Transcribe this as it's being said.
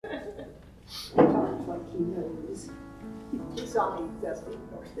talks like he knows. He's on the executive.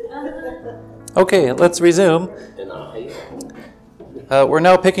 Okay, let's resume. We're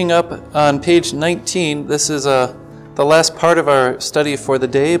now picking up on page 19. This is the last part of our study for the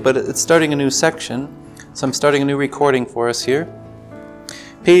day, but it's starting a new section. So I'm starting a new recording for us here.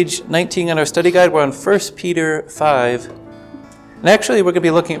 Page 19 on our study guide, we're on 1 Peter 5. And actually, we're going to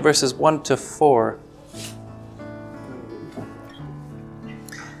be looking at verses 1 to 4.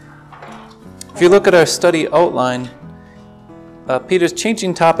 If you look at our study outline, Peter's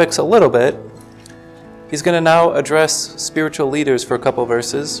changing topics a little bit. He's going to now address spiritual leaders for a couple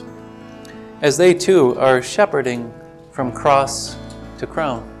verses, as they too are shepherding from cross to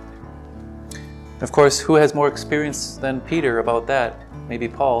crown. Of course, who has more experience than Peter about that? Maybe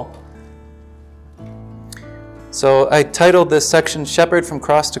Paul. So I titled this section, Shepherd from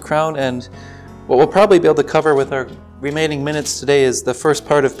Cross to Crown, and what we'll probably be able to cover with our remaining minutes today is the first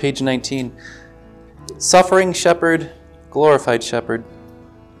part of page 19. Suffering shepherd, glorified shepherd.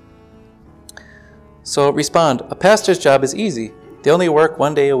 So respond, a pastor's job is easy. They only work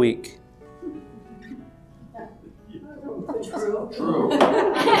 1 day a week. True.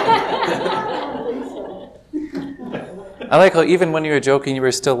 I like how even when you were joking, you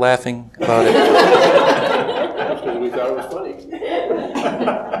were still laughing about it. Because we thought it was funny.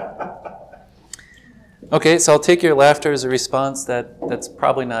 Okay, so I'll take your laughter as a response that's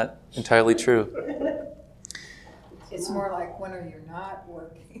probably not entirely true. It's more like, when are you not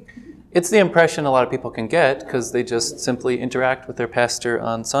working? It's the impression a lot of people can get because they just simply interact with their pastor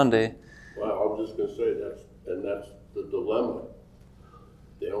on Sunday. Well, I was just going to say that's the dilemma.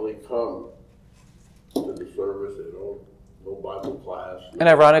 They only come to the service, they don't no Bible class. And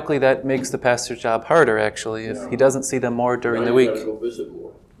ironically, that makes the pastor's job harder, actually, if he doesn't see them more during the week. You got to go visit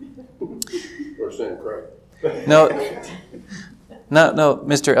more. Or St. Craig. No,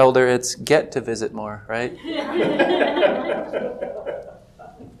 Mr. Elder, it's get to visit more, right?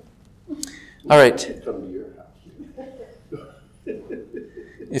 All right. Come to your house.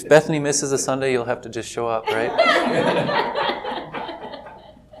 If Bethany misses a Sunday, you'll have to just show up, right? I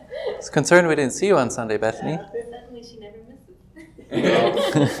was concerned we didn't see you on Sunday, Bethany. Suddenly she never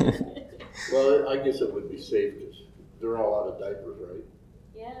misses. Well, I guess it would be safe because they're all out of diapers, right?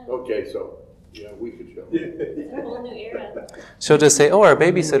 Yeah. Okay, so, yeah, we could show. It's a whole new era. She'll just say, oh, our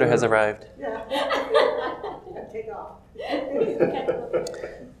babysitter has arrived. Take off.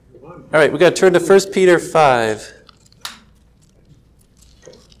 All right, we got to turn to 1 Peter 5.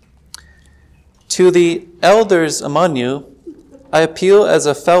 To the elders among you, I appeal as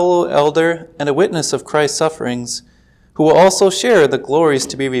a fellow elder and a witness of Christ's sufferings, who will also share the glories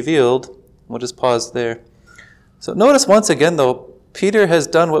to be revealed. We'll just pause there. So notice once again, though, Peter has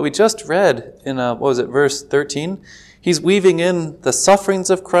done what we just read in, verse 13? He's weaving in the sufferings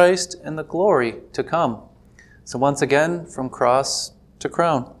of Christ and the glory to come. So once again, from cross to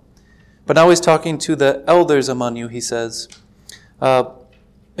crown. But now he's talking to the elders among you, he says.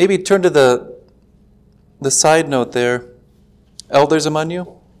 Maybe turn to the side note there. Elders among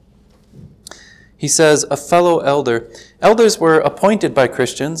you? He says, a fellow elder. Elders were appointed by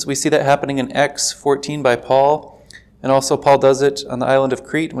Christians. We see that happening in Acts 14 by Paul. And also Paul does it on the island of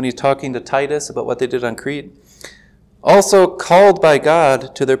Crete when he's talking to Titus about what they did on Crete. Also called by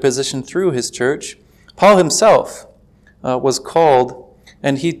God to their position through his church. Paul himself was called,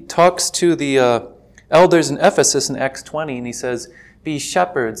 and he talks to the elders in Ephesus in Acts 20, and he says, be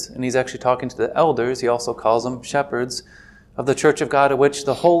shepherds. And he's actually talking to the elders. He also calls them shepherds of the church of God, of which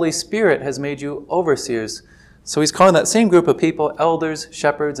the Holy Spirit has made you overseers. So he's calling that same group of people elders,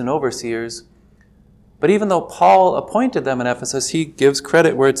 shepherds, and overseers. But even though Paul appointed them in Ephesus, he gives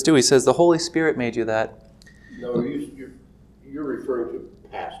credit where it's due. He says, the Holy Spirit made you that. No, you're referring to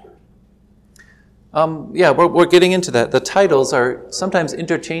pastors. We're getting into that. The titles are sometimes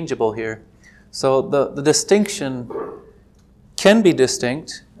interchangeable here. So the distinction can be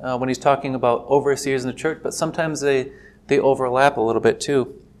distinct when he's talking about overseers in the church, but sometimes they overlap a little bit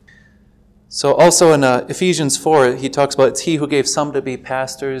too. So also in Ephesians 4, he talks about it's he who gave some to be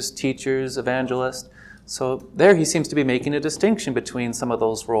pastors, teachers, evangelists. So there he seems to be making a distinction between some of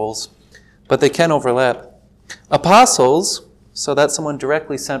those roles, but they can overlap. Apostles, so that's someone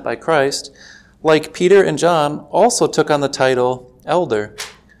directly sent by Christ, like Peter and John, also took on the title elder.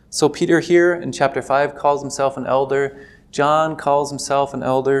 So Peter here in chapter 5 calls himself an elder. John calls himself an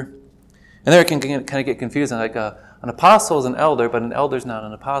elder. And there it can kind of get confusing, like an apostle is an elder, but an elder is not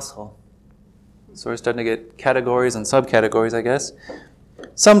an apostle. So we're starting to get categories and subcategories, I guess.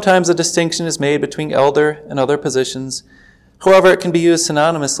 Sometimes a distinction is made between elder and other positions. However, it can be used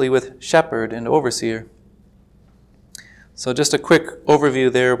synonymously with shepherd and overseer. So just a quick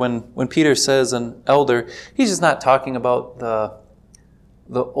overview there. When Peter says an elder, he's just not talking about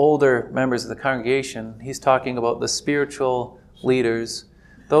the older members of the congregation. He's talking about the spiritual leaders,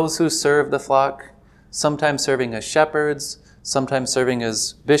 those who serve the flock, sometimes serving as shepherds, sometimes serving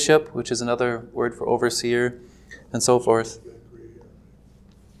as bishop, which is another word for overseer, and so forth.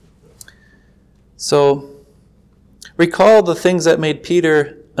 So recall the things that made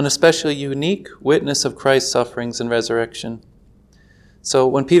Peter an especially unique witness of Christ's sufferings and resurrection. So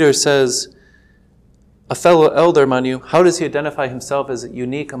when Peter says, a fellow elder among you, how does he identify himself as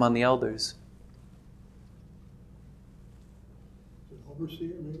unique among the elders?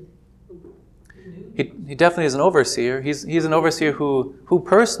 Overseer, maybe? He definitely is an overseer. He's an overseer who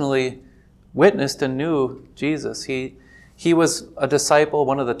personally witnessed and knew Jesus. He was a disciple,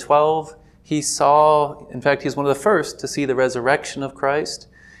 one of the 12. He saw, in fact, he's one of the first to see the resurrection of Christ.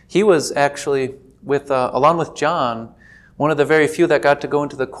 He was actually, along with John, one of the very few that got to go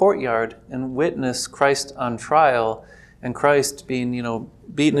into the courtyard and witness Christ on trial and Christ being,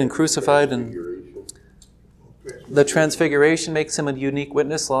 beaten and crucified. And the transfiguration makes him a unique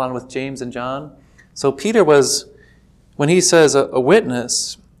witness along with James and John. So Peter was, when he says a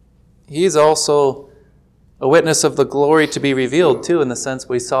witness, he's also a witness of the glory to be revealed too, in the sense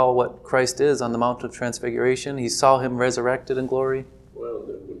we saw what Christ is on the Mount of Transfiguration. He saw him resurrected in glory. Well,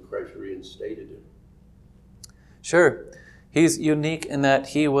 then when Christ reinstated him. Sure. He's unique in that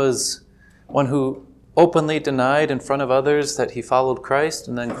he was one who openly denied in front of others that he followed Christ,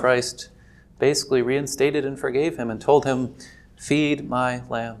 and then Christ basically reinstated and forgave him and told him, feed my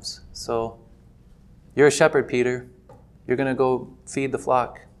lambs. So you're a shepherd, Peter. You're going to go feed the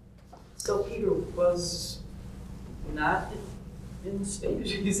flock. So Peter was not instated.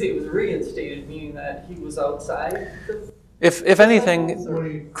 You say he was reinstated, meaning that he was outside? If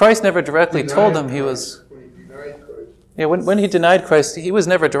anything, Christ never directly told him he was... When he denied Christ. Yeah, when he denied Christ, he was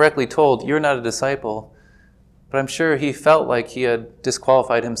never directly told, you're not a disciple. But I'm sure he felt like he had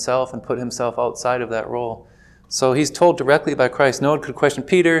disqualified himself and put himself outside of that role. So he's told directly by Christ. No one could question,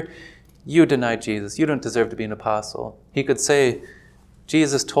 Peter, you denied Jesus. You don't deserve to be an apostle. He could say,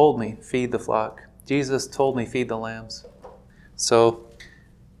 Jesus told me, feed the flock. Jesus told me, feed the lambs. So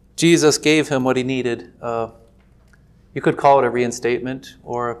Jesus gave him what he needed. You could call it a reinstatement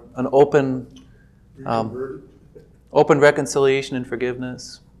or an open reconciliation and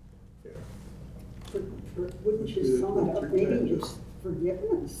forgiveness. Wouldn't you sum it up? Maybe it's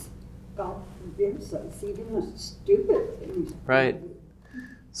forgiveness. God forgives us, even the stupid things. Right.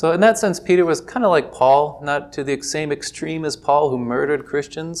 So in that sense, Peter was kind of like Paul, not to the same extreme as Paul, who murdered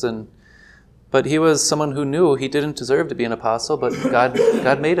Christians, but he was someone who knew he didn't deserve to be an apostle, but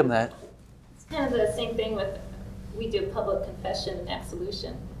God made him that. It's kind of the same thing with, we do public confession and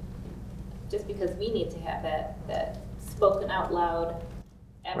absolution. Just because we need to have that spoken out loud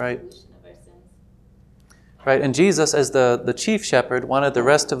absolution of our sins. Right, and Jesus, as the chief shepherd, wanted the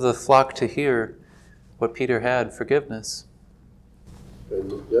rest of the flock to hear what Peter had, forgiveness. And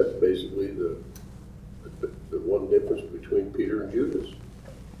that's basically the one difference between Peter and Judas.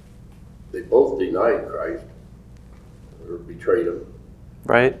 They both denied Christ or betrayed him.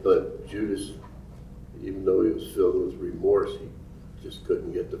 Right. But Judas, even though he was filled with remorse, he just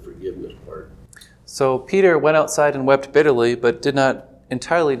couldn't get the forgiveness part. So Peter went outside and wept bitterly, but did not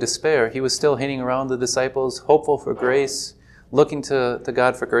entirely despair. He was still hanging around the disciples, hopeful for grace, looking to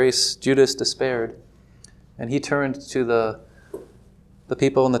God for grace. Judas despaired. And he turned to the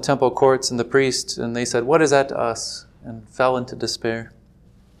people in the temple courts and the priests, and they said, what is that to us? And fell into despair.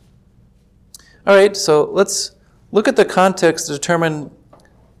 All right, so let's look at the context to determine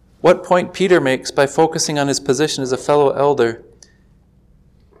what point Peter makes by focusing on his position as a fellow elder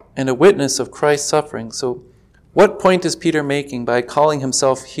and a witness of Christ's suffering. So what point is Peter making by calling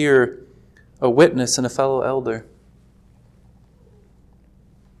himself here a witness and a fellow elder?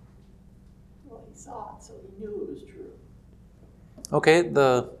 Well, he saw it, so he knew it was true. Okay,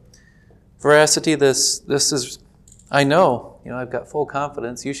 the veracity, this is, I know, I've got full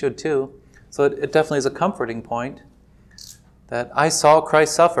confidence, you should too. So it definitely is a comforting point that I saw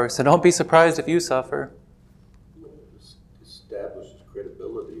Christ suffer, so don't be surprised if you suffer. It establishes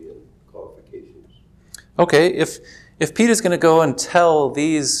credibility and qualifications. Okay, if Peter's going to go and tell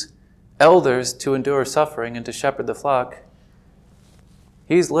these elders to endure suffering and to shepherd the flock,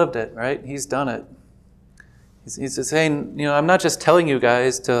 he's lived it, right? He's done it. He's saying, I'm not just telling you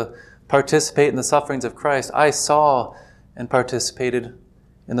guys to participate in the sufferings of Christ. I saw and participated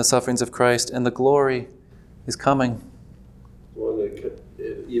in the sufferings of Christ, and the glory is coming. Well,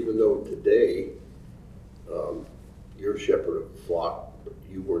 even though today you're a shepherd of the flock,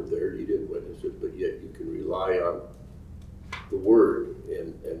 you weren't there, you didn't witness it, but yet you can rely on the Word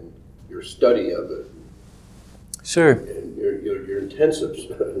and your study of it. Sure. And your intensive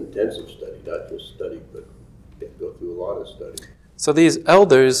study, not just study, but you go through a lot of study. So these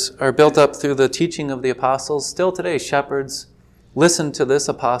elders are built up through the teaching of the apostles. Still today, shepherds listen to this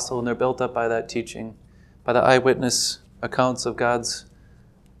apostle, and they're built up by that teaching, by the eyewitness accounts of God's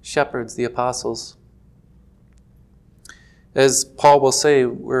shepherds, the apostles. As Paul will say,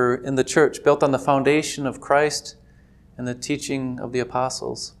 we're in the church built on the foundation of Christ and the teaching of the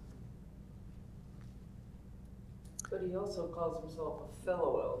apostles. But he also calls himself a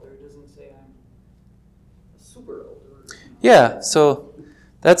fellow elder. He doesn't say I'm a super elder. Yeah, so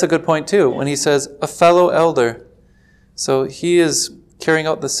that's a good point too. When he says a fellow elder, so he is carrying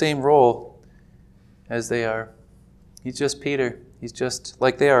out the same role as they are. He's just Peter. He's just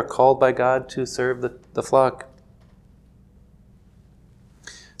like they are, called by God to serve the flock.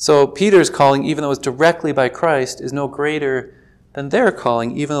 So Peter's calling, even though it's directly by Christ, is no greater than their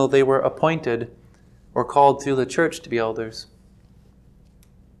calling, even though they were appointed or called through the church to be elders.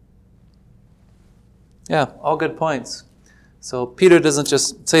 Yeah, all good points. So Peter doesn't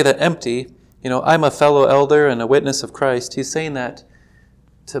just say that empty, I'm a fellow elder and a witness of Christ. He's saying that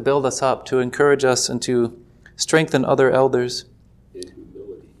to build us up, to encourage us, and to strengthen other elders. In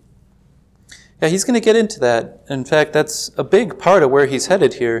humility. Yeah, he's going to get into that. In fact, that's a big part of where he's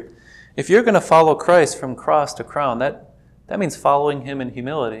headed here. If you're going to follow Christ from cross to crown, that means following him in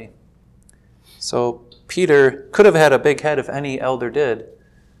humility. So Peter could have had a big head if any elder did,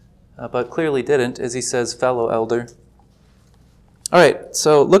 but clearly didn't, as he says, fellow elder. All right,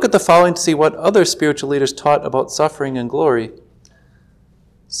 so look at the following to see what other spiritual leaders taught about suffering and glory.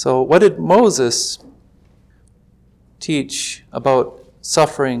 So what did Moses teach about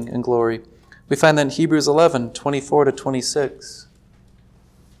suffering and glory? We find that in Hebrews 11, 24 to 26.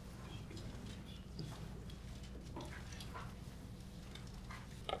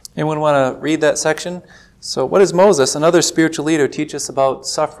 Anyone want to read that section? So what does Moses, another spiritual leader, teach us about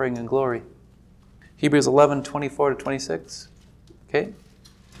suffering and glory? Hebrews 11, 24 to 26. Okay.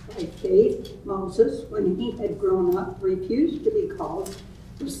 By faith, Moses, when he had grown up, refused to be called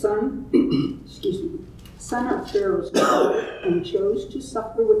the son of Pharaoh's daughter, and chose to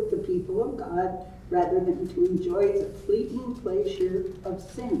suffer with the people of God rather than to enjoy the fleeting pleasure of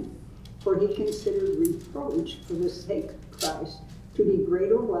sin. For he considered reproach for the sake of Christ to be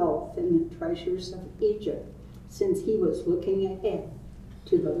greater wealth than the treasures of Egypt, since he was looking ahead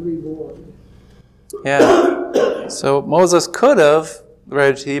to the reward. Yeah. So Moses could have, the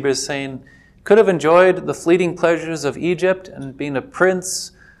writer to Hebrews is saying, could have enjoyed the fleeting pleasures of Egypt and being a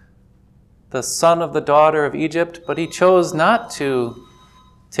prince, the son of the daughter of Egypt, but he chose not to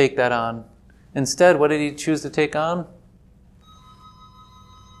take that on. Instead, what did he choose to take on?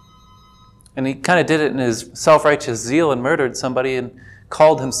 And he kind of did it in his self-righteous zeal and murdered somebody and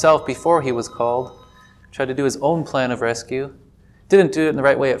called himself before he was called. Tried to do his own plan of rescue. Didn't do it in the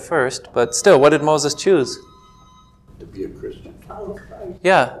right way at first, but still, what did Moses choose? To be a Christian. Follow Christ.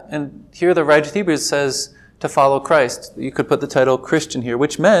 Yeah, and here the writer of Hebrews says to follow Christ. You could put the title Christian here,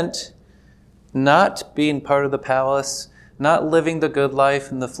 which meant not being part of the palace, not living the good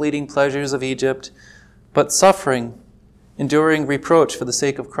life and the fleeting pleasures of Egypt, but suffering, enduring reproach for the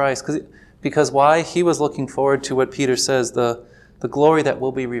sake of Christ. Because why? He was looking forward to what Peter says, the glory that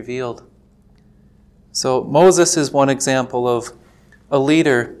will be revealed. So Moses is one example of a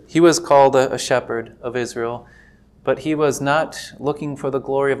leader. He was called a shepherd of Israel, but he was not looking for the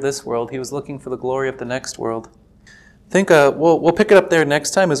glory of this world. He was looking for the glory of the next world. I think we'll pick it up there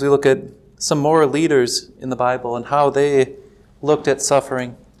next time as we look at some more leaders in the Bible and how they looked at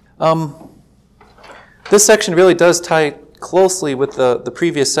suffering. This section really does tie closely with the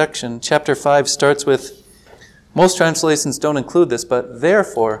previous section. Chapter 5 starts with, most translations don't include this, but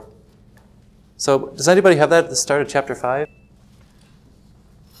therefore. So does anybody have that at the start of chapter 5?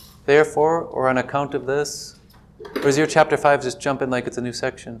 Therefore, or on account of this? Or is your chapter 5 just jumping like it's a new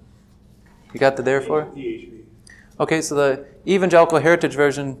section? You got the therefore? Okay, so the Evangelical Heritage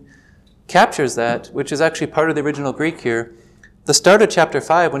Version captures that, which is actually part of the original Greek here. The start of chapter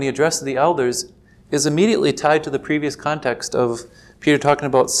 5, when he addresses the elders, is immediately tied to the previous context of Peter talking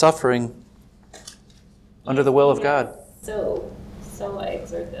about suffering under the will of God. So I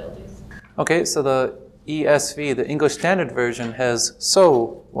exhort the elders. Okay, so the ESV, the English Standard Version, has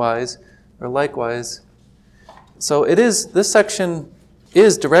so wise, or likewise. So this section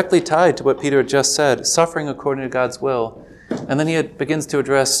is directly tied to what Peter had just said, suffering according to God's will. And then he begins to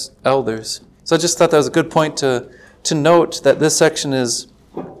address elders. So I just thought that was a good point to note that this section is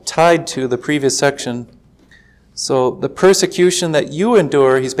tied to the previous section. So the persecution that you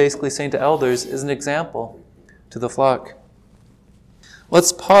endure, he's basically saying to elders, is an example to the flock.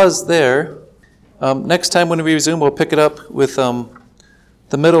 let's pause there. Next time when we resume, we'll pick it up with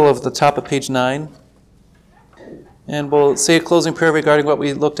the middle of the top of page 9. And we'll say a closing prayer regarding what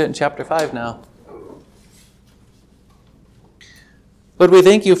we looked at in chapter 5 now. Lord, we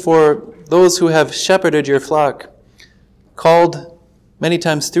thank you for those who have shepherded your flock, called many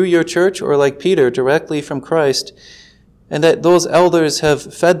times through your church or like Peter, directly from Christ, and that those elders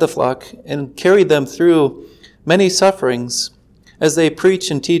have fed the flock and carried them through many sufferings as they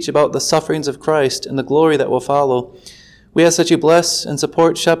preach and teach about the sufferings of Christ and the glory that will follow. We ask that you bless and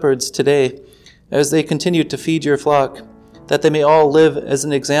support shepherds today as they continue to feed your flock, that they may all live as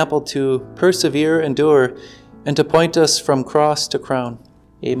an example to persevere, endure, and to point us from cross to crown.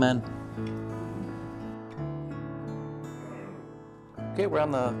 Amen. Okay, we're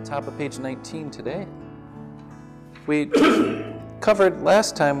on the top of page 19 today. We covered,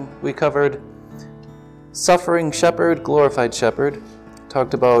 last time we covered suffering shepherd, glorified shepherd.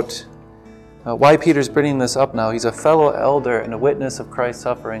 Talked about why Peter's bringing this up now. He's a fellow elder and a witness of Christ's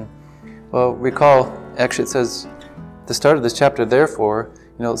suffering. Well, recall, actually it says at the start of this chapter, therefore,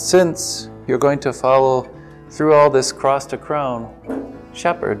 since you're going to follow through all this cross to crown,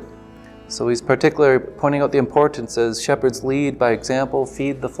 shepherd. So he's particularly pointing out the importance as shepherds lead by example,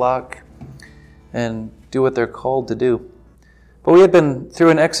 feed the flock, and do what they're called to do. But we had been through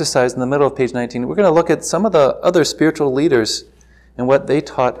an exercise in the middle of page 19. We're going to look at some of the other spiritual leaders and what they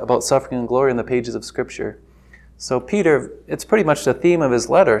taught about suffering and glory in the pages of Scripture. So Peter, it's pretty much the theme of his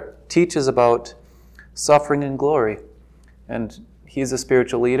letter, teaches about suffering and glory. And he's a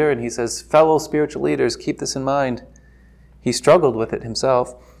spiritual leader, and he says, fellow spiritual leaders, keep this in mind. He struggled with it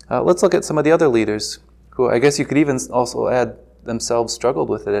himself. Let's look at some of the other leaders who I guess you could even also add themselves struggled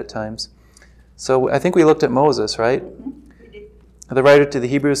with it at times. So I think we looked at Moses, right? The writer to the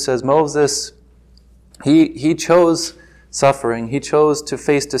Hebrews says Moses, he chose suffering. He chose to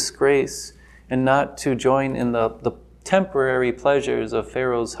face disgrace and not to join in the temporary pleasures of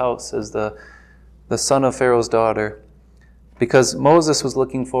Pharaoh's house as the son of Pharaoh's daughter, because Moses was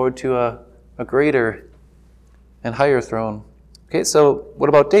looking forward to a greater and higher throne. Okay, so what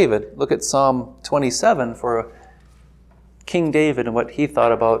about David? Look at Psalm 27 for King David and what he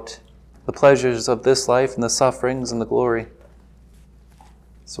thought about the pleasures of this life and the sufferings and the glory.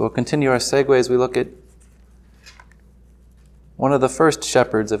 So we'll continue our segue as we look at one of the first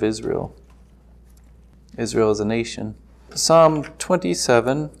shepherds of Israel. Israel as a nation. Psalm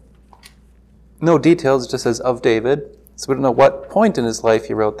 27, no details, it just says of David. So we don't know what point in his life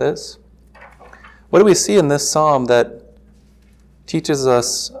he wrote this. What do we see in this psalm that teaches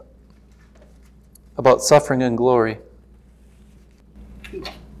us about suffering and glory?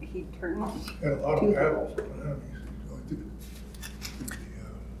 He turns Had a lot to of the battles.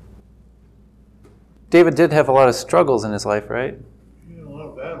 David did have a lot of struggles in his life, right? He had a lot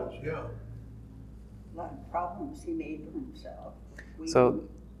of battles, yeah. a lot of problems he made for himself. So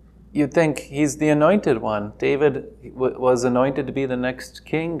you'd think he's the anointed one. David was anointed to be the next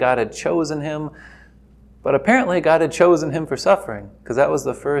king. God had chosen him. But apparently God had chosen him for suffering, because that was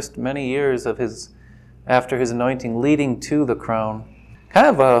the first many years of after his anointing leading to the crown. Kind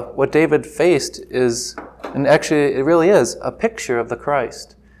of what David faced is, and actually it really is, a picture of the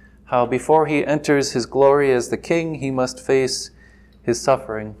Christ. How before he enters his glory as the king, he must face his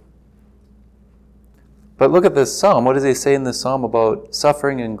suffering. But look at this psalm. What does he say in this psalm about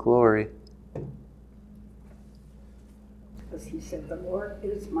suffering and glory? Because he said, the Lord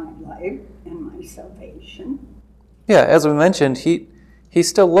is my life and my salvation. Yeah, as we mentioned, he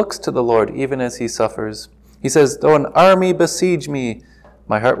still looks to the Lord even as he suffers. He says, though an army besiege me,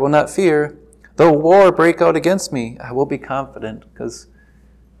 my heart will not fear. Though war break out against me, I will be confident. Because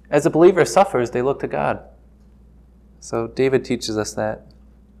as a believer suffers, they look to God. So David teaches us that.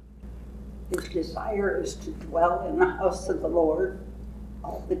 His desire is to dwell in the house of the Lord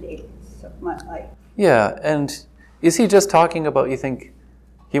all the days of my life. Yeah, and is he just talking about, you think,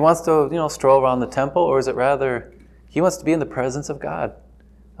 he wants to, stroll around the temple, or is it rather he wants to be in the presence of God,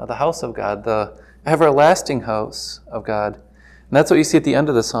 the house of God, the everlasting house of God? And that's what you see at the end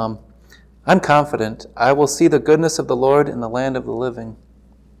of the psalm. I'm confident I will see the goodness of the Lord in the land of the living.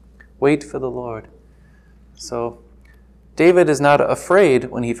 Wait for the Lord. So David is not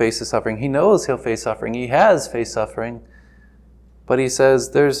afraid when he faces suffering. He knows he'll face suffering. He has faced suffering. But he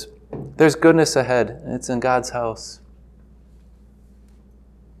says there's goodness ahead, and it's in God's house.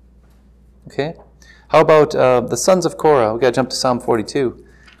 Okay? How about the sons of Korah? We've got to jump to Psalm 42.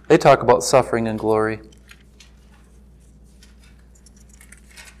 They talk about suffering and glory.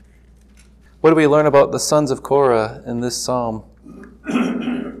 What do we learn about the sons of Korah in this psalm?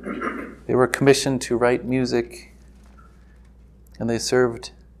 They were commissioned to write music and they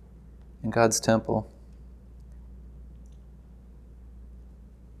served in God's temple.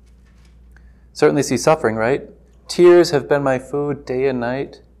 Certainly see suffering, right? Tears have been my food day and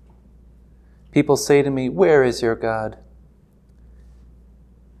night. People say to me, "Where is your God?"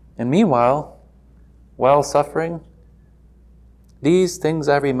 And meanwhile, while suffering, these things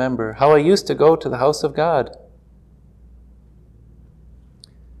I remember, how I used to go to the house of God.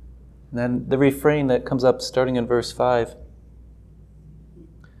 And then the refrain that comes up starting in verse 5.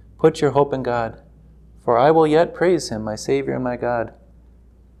 Put your hope in God, for I will yet praise him, my Savior and my God.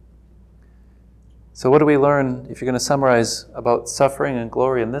 So what do we learn, if you're going to summarize, about suffering and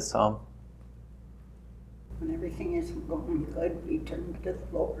glory in this psalm? When everything isn't going good, we turn to the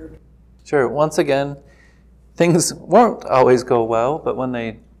Lord. Sure, once again, things won't always go well, but when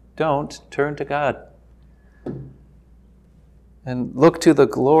they don't, turn to God. And look to the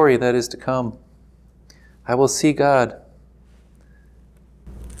glory that is to come. I will see God.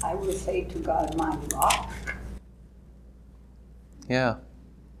 I will say to God, my rock. Yeah.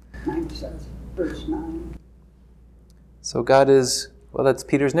 9 says, verse 9. So God is, well, that's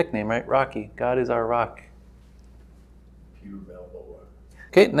Peter's nickname, right? Rocky. God is our rock. Peter Balboa.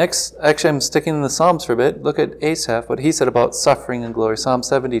 Okay, next, actually I'm sticking in the Psalms for a bit. Look at Asaph, what he said about suffering and glory. Psalm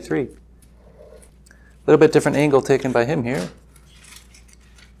 73. A little bit different angle taken by him here.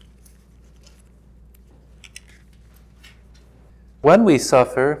 When we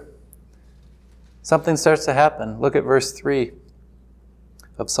suffer, something starts to happen. Look at verse 3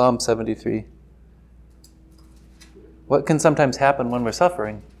 of Psalm 73. What can sometimes happen when we're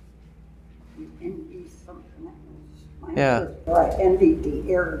suffering? We envy something else. Mine Yeah. says, or I envy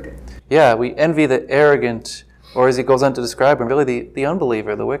the arrogant. Yeah, we envy the arrogant, or as he goes on to describe him, really the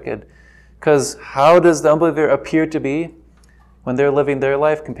unbeliever, the wicked. Because how does the unbeliever appear to be when they're living their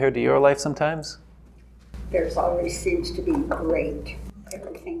life compared to your life sometimes? There's always seems to be great.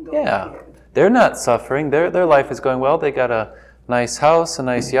 Everything goes Yeah. good. They're not suffering. Their life is going well. They got a nice house, a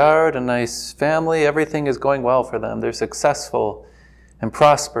nice yard, a nice family. Everything is going well for them. They're successful and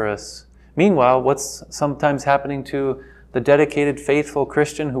prosperous. Meanwhile, what's sometimes happening to the dedicated, faithful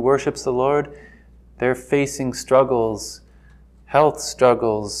Christian who worships the Lord? They're facing struggles, health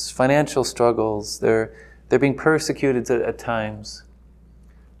struggles, financial struggles. They're being persecuted at times.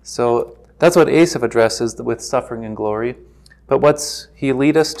 So that's what Asaph addresses with suffering and glory. But what's he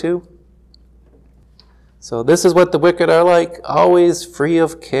lead us to? So this is what the wicked are like, always free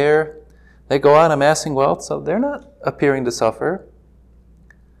of care. They go on amassing wealth, so they're not appearing to suffer.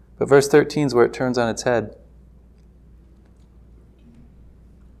 But verse 13 is where it turns on its head.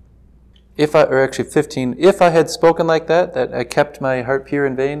 15, if I had spoken like that I kept my heart pure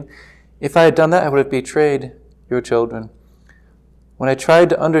in vain, if I had done that, I would have betrayed your children. When I tried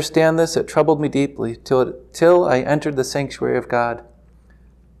to understand this, it troubled me deeply till I entered the sanctuary of God.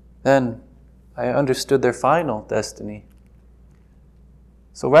 Then I understood their final destiny.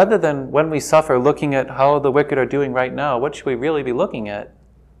 So rather than when we suffer looking at how the wicked are doing right now, what should we really be looking at?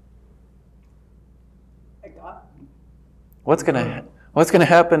 I got me. What's going to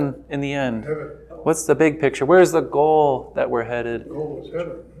happen in the end? Heaven, What's the big picture? Where's the goal that we're headed? goal is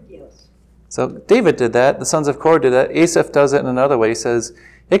heaven. Yes. So David did that. The sons of Korah did that. Asaph does it in another way. He says,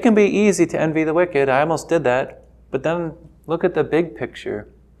 it can be easy to envy the wicked. I almost did that. But then look at the big picture.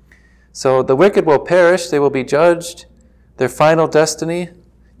 So the wicked will perish. They will be judged. Their final destiny,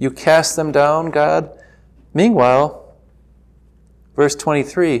 you cast them down, God. Meanwhile, verse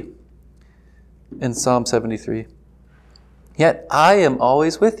 23 in Psalm 73. Yet I am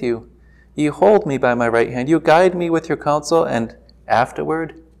always with you. You hold me by my right hand. You guide me with your counsel, and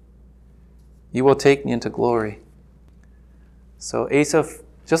afterward, you will take me into glory. So Asaph,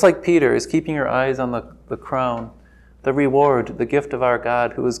 just like Peter, is keeping your eyes on the crown, the reward, the gift of our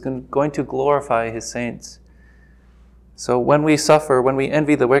God, who is going to glorify his saints. So when we suffer, when we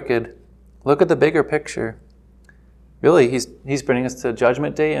envy the wicked, look at the bigger picture. Really, he's bringing us to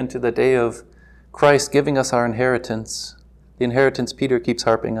Judgment Day and to the day of Christ giving us our inheritance. The inheritance Peter keeps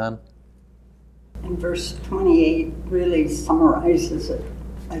harping on. And verse 28 really summarizes it,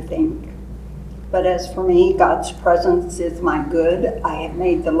 I think. But as for me, God's presence is my good. I have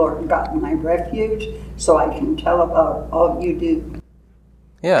made the Lord God my refuge, so I can tell about all you do.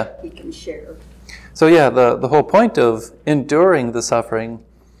 Yeah. He can share. So yeah, the whole point of enduring the suffering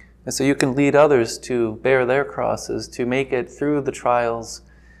is so you can lead others to bear their crosses, to make it through the trials,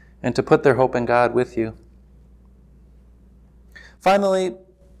 and to put their hope in God with you. Finally,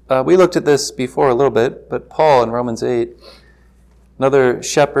 we looked at this before a little bit, but Paul in Romans 8, another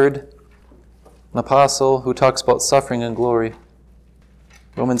shepherd, an apostle who talks about suffering and glory.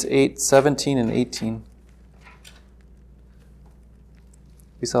 Romans 8, 17 and 18.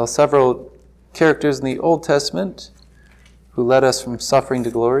 We saw several characters in the Old Testament who led us from suffering to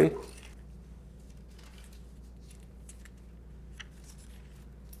glory.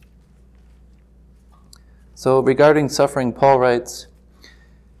 So regarding suffering, Paul writes,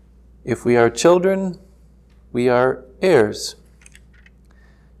 "If we are children, we are heirs,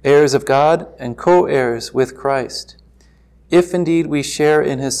 heirs of God and co-heirs with Christ, if indeed we share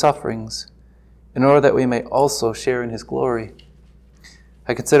in his sufferings, in order that we may also share in his glory.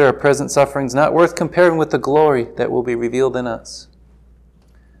 I consider our present sufferings not worth comparing with the glory that will be revealed in us."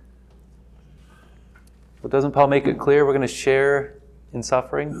 But doesn't Paul make it clear we're going to share in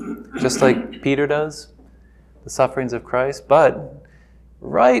suffering, just like Peter does, the sufferings of Christ? But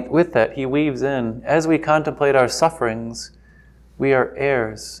right with that, he weaves in, as we contemplate our sufferings, we are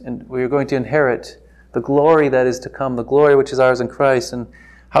heirs, and we are going to inherit the glory that is to come, the glory which is ours in Christ. And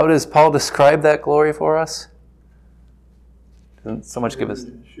how does Paul describe that glory for us? Doesn't so much give us...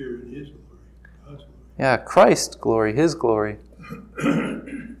 Share in his glory, God's glory. Yeah, Christ's glory, his glory.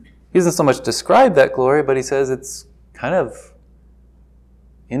 He doesn't so much describe that glory, but he says it's kind of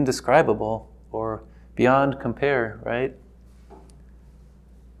indescribable or beyond compare, right?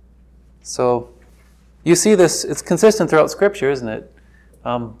 So you see this, it's consistent throughout Scripture, isn't it?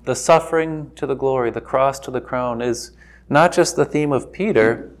 The suffering to the glory, the cross to the crown is not just the theme of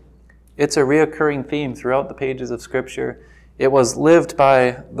Peter, it's a reoccurring theme throughout the pages of Scripture. It was lived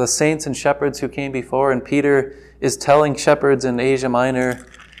by the saints and shepherds who came before, and Peter is telling shepherds in Asia Minor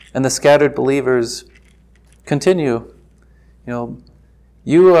and the scattered believers, continue.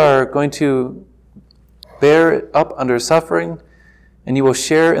 You are going to bear up under suffering, and you will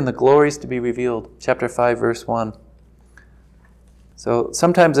share in the glories to be revealed. Chapter 5, verse 1. So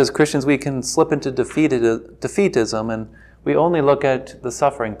sometimes as Christians we can slip into defeatism, and we only look at the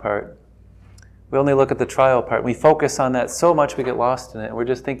suffering part. We only look at the trial part. We focus on that so much we get lost in it. We're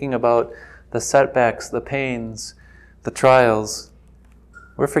just thinking about the setbacks, the pains, the trials.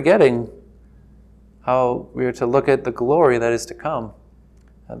 We're forgetting how we are to look at the glory that is to come.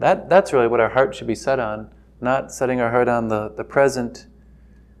 That's really what our heart should be set on, not setting our heart on the present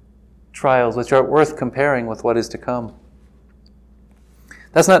trials, which aren't worth comparing with what is to come.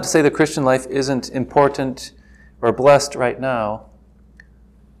 That's not to say the Christian life isn't important or blessed right now,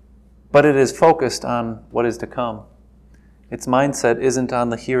 but it is focused on what is to come. Its mindset isn't on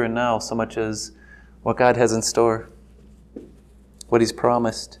the here and now so much as what God has in store, what he's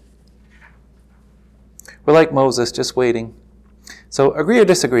promised. We're like Moses, just waiting. So agree or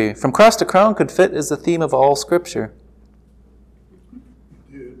disagree? From cross to crown could fit as the theme of all Scripture.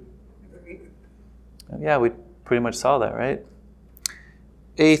 Yeah, we pretty much saw that, right?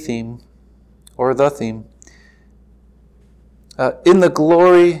 A theme, or the theme. In the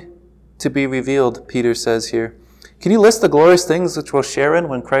glory to be revealed, Peter says here. Can you list the glorious things which we'll share in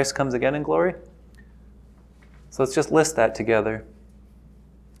when Christ comes again in glory? So let's just list that together.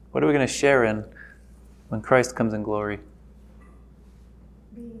 What are we going to share in when Christ comes in glory?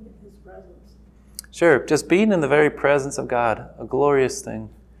 Being in his presence. Sure, just being in the very presence of God, a glorious thing.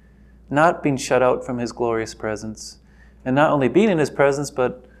 Not being shut out from his glorious presence. And not only being in his presence,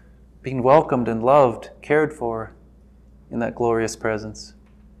 but being welcomed and loved, cared for in that glorious presence.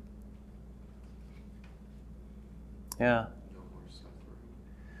 Yeah.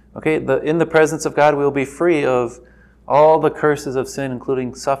 Okay, in the presence of God, we will be free of all the curses of sin,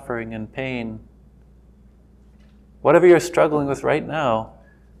 including suffering and pain. Whatever you're struggling with right now,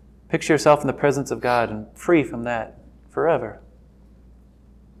 picture yourself in the presence of God and free from that forever.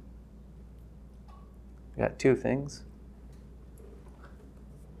 We got two things.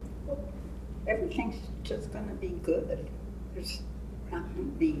 Everything's just going to be good. There's not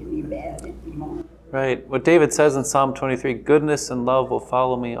going to be any bad anymore. Right. What David says in Psalm 23, goodness and love will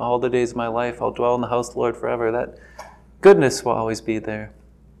follow me all the days of my life. I'll dwell in the house of the Lord forever. That goodness will always be there.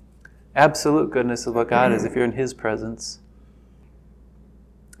 Absolute goodness is what God is if you're in his presence.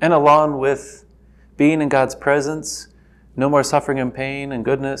 And along with being in God's presence, no more suffering and pain and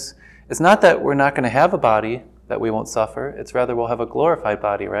goodness, it's not that we're not going to have a body that we won't suffer. It's rather we'll have a glorified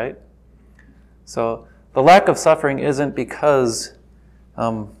body, right? So the lack of suffering isn't because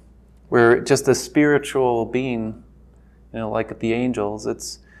we're just a spiritual being, like the angels.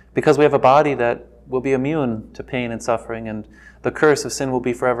 It's because we have a body that will be immune to pain and suffering, and the curse of sin will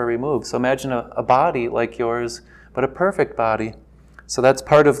be forever removed. So imagine a body like yours, but a perfect body. So that's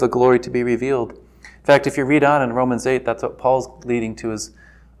part of the glory to be revealed. In fact, if you read on in Romans 8, that's what Paul's leading to, is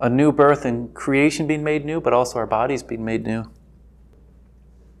a new birth and creation being made new, but also our bodies being made new.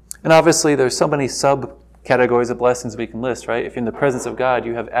 And obviously there's so many subcategories of blessings we can list, right? If you're in the presence of God,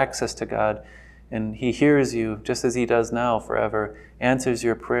 you have access to God and he hears you just as he does now forever, answers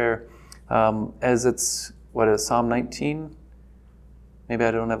your prayer. As it's, what is Psalm 19? Maybe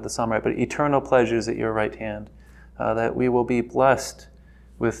I don't have the psalm right, but eternal pleasures at your right hand. That we will be blessed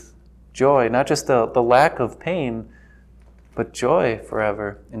with joy, not just the lack of pain, but joy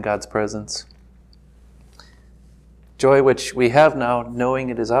forever in God's presence. Joy which we have now, knowing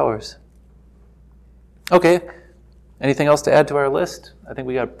it is ours. Okay, anything else to add to our list? I think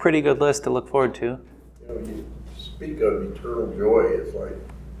we got a pretty good list to look forward to. You know, you speak of eternal joy, it's like,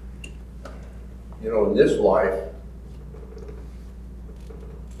 you know, in this life,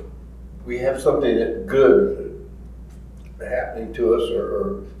 we have something that good happening to us,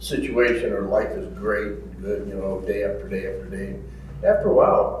 or situation, or life is great and good, you know, day after day after day. After a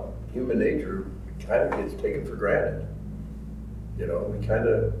while, human nature kind of gets taken for granted. You know, we kind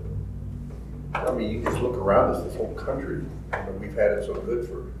of, I mean, you just look around us, this whole country, you know, we've had it so good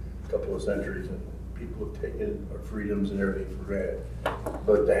for a couple of centuries, and people have taken our freedoms and everything for granted.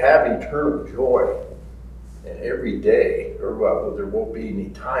 But to have eternal joy, and every day, or well, there won't be any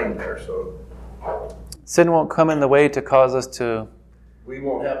time there, so Sin won't come in the way to cause us to... we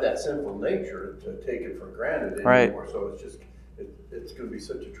won't have that sinful nature to take it for granted anymore. Right. So it's just, it's going to be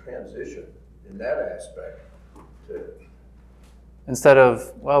such a transition in that aspect. Instead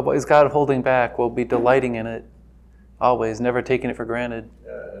of, well, what is God holding back? We'll be delighting in it always, never taking it for granted.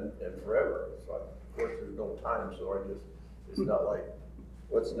 And forever. It's like, of course, there's no time, so I just, it's not like,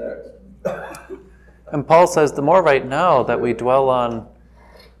 what's next? And Paul says the more right now that we dwell on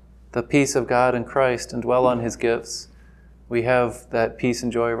the peace of God in Christ and dwell on his gifts, we have that peace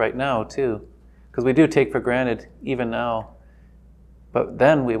and joy right now too. Because we do take for granted even now, but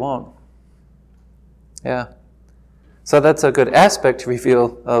then we won't. Yeah. So that's a good aspect to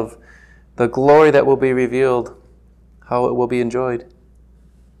reveal of the glory that will be revealed, how it will be enjoyed.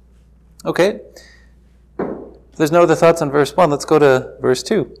 Okay. If there's no other thoughts on verse 1, let's go to verse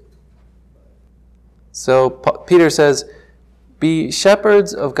 2. So Peter says, "Be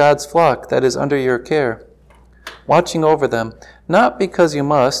shepherds of God's flock that is under your care, watching over them, not because you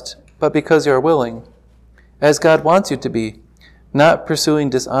must, but because you are willing, as God wants you to be, not pursuing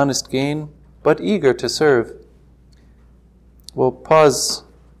dishonest gain, but eager to serve." We'll pause.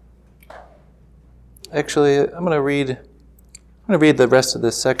 Actually, I'm going to read the rest of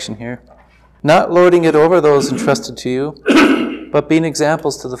this section here. "Not lording it over those entrusted to you, but being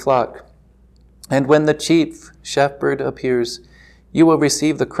examples to the flock. And when the chief shepherd appears, you will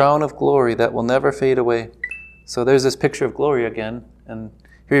receive the crown of glory that will never fade away." So there's this picture of glory again, and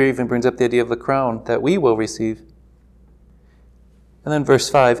here he even brings up the idea of the crown that we will receive. And then verse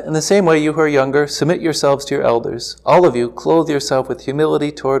 5, "In the same way, you who are younger, submit yourselves to your elders. All of you, clothe yourself with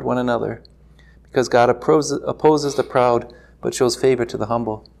humility toward one another, because God opposes the proud, but shows favor to the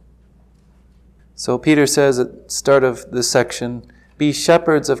humble." So Peter says at the start of this section, be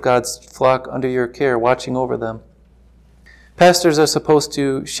shepherds of God's flock under your care, watching over them. Pastors are supposed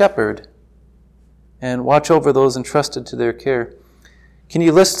to shepherd and watch over those entrusted to their care. Can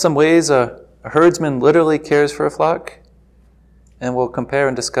you list some ways a herdsman literally cares for a flock? And we'll compare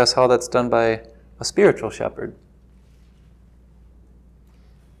and discuss how that's done by a spiritual shepherd.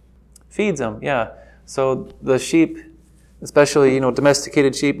 Feeds them, yeah. So the sheep, especially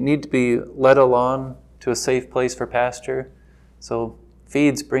domesticated sheep, need to be led along to a safe place for pasture. So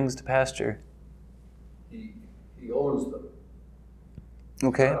feeds, brings to pasture. He owns them.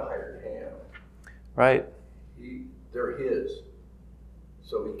 Okay. Not a hired hand. Right. They're his.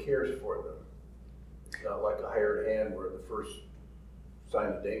 So he cares for them. It's not like a hired hand where the first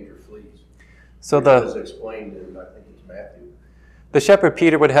sign of danger flees. So It is explained in, I think it's Matthew. The shepherd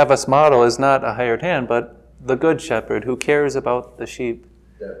Peter would have us model is not a hired hand, but the good shepherd who cares about the sheep.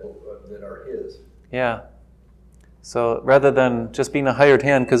 That are his. Yeah. So rather than just being a hired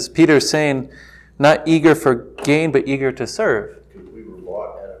hand, because Peter's saying not eager for gain, but eager to serve. Because we were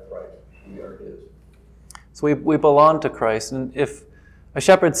bought at a price. We are his. So we belong to Christ. And if a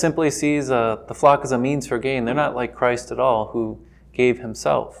shepherd simply sees the flock as a means for gain, they're not like Christ at all, who gave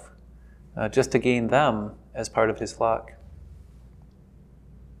himself just to gain them as part of his flock.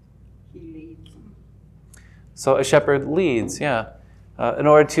 He leads them. So a shepherd leads, yeah. In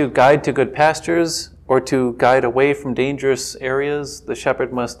order to guide to good pastures or to guide away from dangerous areas, the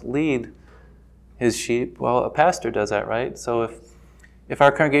shepherd must lead his sheep. Well, a pastor does that, right? So if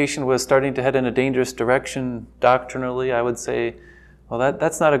our congregation was starting to head in a dangerous direction doctrinally, I would say, well,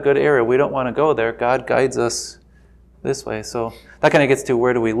 that's not a good area. We don't want to go there. God guides us this way. So that kind of gets to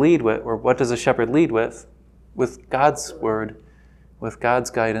where do we lead with, or what does a shepherd lead with? With God's word, with God's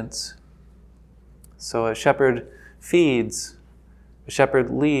guidance. So a shepherd feeds, a shepherd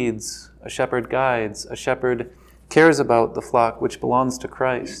leads, a shepherd guides, a shepherd cares about the flock which belongs to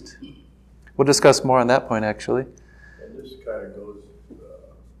Christ. We'll discuss more on that point, actually. And this kind of goes,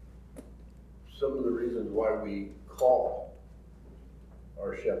 some of the reasons why we call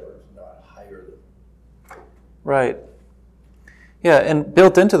our shepherds, not hire them. Right. Yeah, and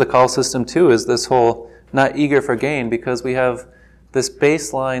built into the call system, too, is this whole not eager for gain, because we have this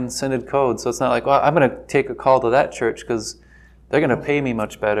baseline synod code. So it's not like, well, I'm going to take a call to that church because they're going to pay me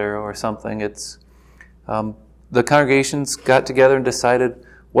much better or something. It's the congregations got together and decided,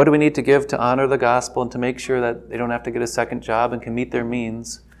 what do we need to give to honor the gospel and to make sure that they don't have to get a second job and can meet their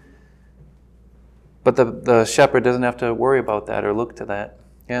means? But the shepherd doesn't have to worry about that or look to that.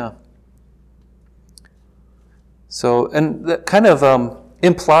 Yeah. So, and that kind of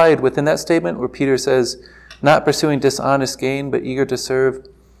implied within that statement where Peter says, not pursuing dishonest gain, but eager to serve,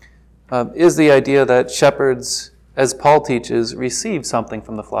 is the idea that shepherds, as Paul teaches, receive something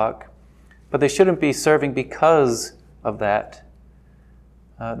from the flock. But they shouldn't be serving because of that.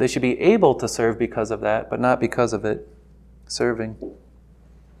 They should be able to serve because of that, but not because of it, serving.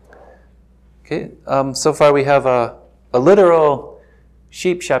 Okay, so far we have a literal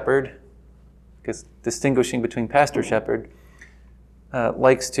sheep shepherd, because distinguishing between pastor shepherd,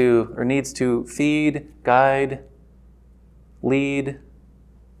 likes to or needs to feed, guide, lead,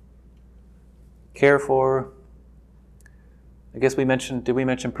 care for. I guess did we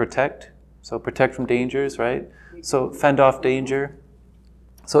mention protect? So protect from dangers, right? So fend off danger.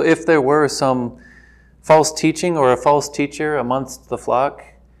 So if there were some false teaching or a false teacher amongst the flock,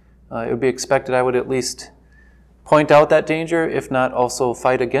 it would be expected I would at least point out that danger, if not also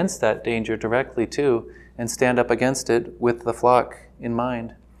fight against that danger directly too, and stand up against it with the flock in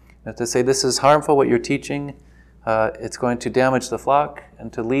mind. And to say this is harmful what you're teaching, it's going to damage the flock,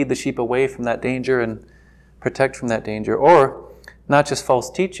 and to lead the sheep away from that danger and protect from that danger. Or not just false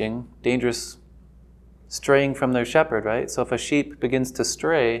teaching, dangerous straying from their shepherd, right? So if a sheep begins to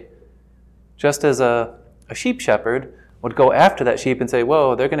stray, just as a sheep shepherd would go after that sheep and say,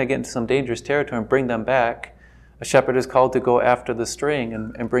 whoa, they're going to get into some dangerous territory and bring them back, a shepherd is called to go after the straying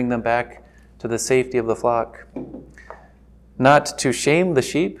and bring them back to the safety of the flock. Not to shame the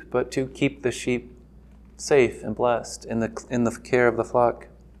sheep, but to keep the sheep safe and blessed in the care of the flock.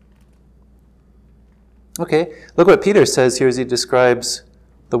 Okay, look what Peter says here as he describes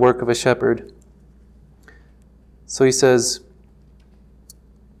the work of a shepherd. So he says,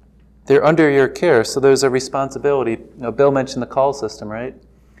 they're under your care, so there's a responsibility. Bill mentioned the call system, right?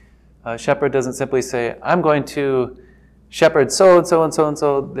 A shepherd doesn't simply say, I'm going to shepherd so-and-so and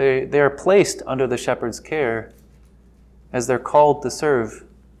so-and-so. They are placed under the shepherd's care as they're called to serve.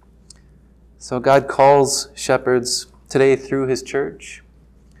 So God calls shepherds today through his church.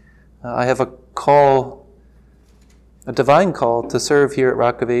 I have a divine call to serve here at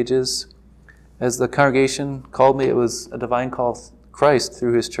Rock of Ages. As the congregation called me, it was a divine call of Christ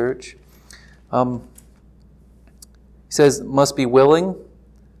through his church. He says, must be willing.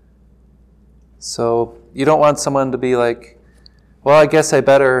 So you don't want someone to be like, well, I guess I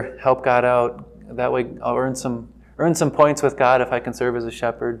better help God out. That way I'll earn some points with God if I can serve as a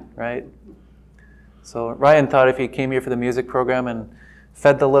shepherd, right? So Ryan thought if he came here for the music program and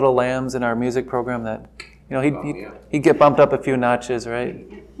fed the little lambs in our music program that, he'd get bumped up a few notches, right?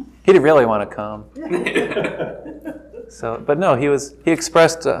 He didn't really want to come. So, but no, he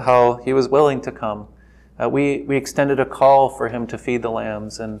expressed how he was willing to come. We extended a call for him to feed the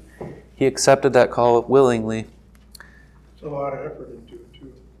lambs, and he accepted that call willingly. It's a lot of effort into it,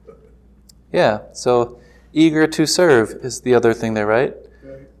 too. Yeah, so eager to serve is the other thing there, right?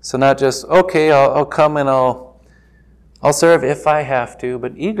 Right. So not just, okay, I'll come and I'll serve if I have to,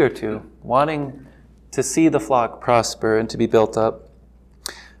 but eager to, wanting to see the flock prosper and to be built up.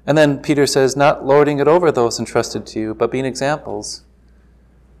 And then Peter says, not lording it over those entrusted to you, but being examples.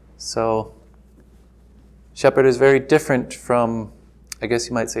 So shepherd is very different from, I guess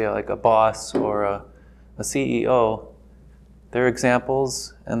you might say, like a boss or a CEO. They're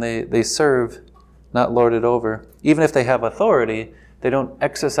examples, and they serve, not lord it over. Even if they have authority, they don't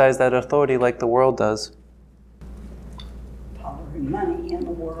exercise that authority like the world does. Power and money in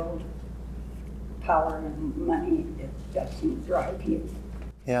the world. Power and money, it doesn't drive you.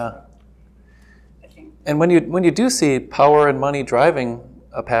 Yeah. I think And when you do see power and money driving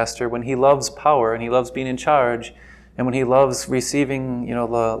a pastor, when he loves power and he loves being in charge, and when he loves receiving,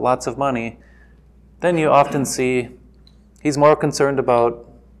 lots of money, then you often see he's more concerned about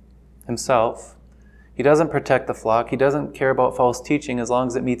himself. He doesn't protect the flock. He doesn't care about false teaching as long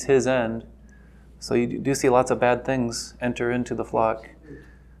as it meets his end. So you do see lots of bad things enter into the flock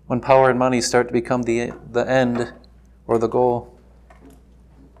when power and money start to become the end or the goal.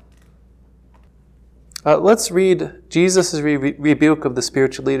 Let's read Jesus' rebuke of the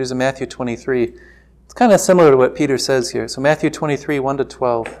spiritual leaders in Matthew 23. It's kind of similar to what Peter says here. So Matthew 23, 1 to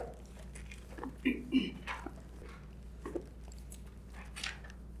 12.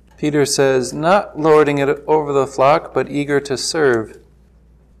 Peter says, not lording it over the flock, but eager to serve.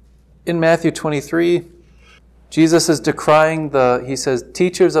 In Matthew 23, Jesus is decrying he says,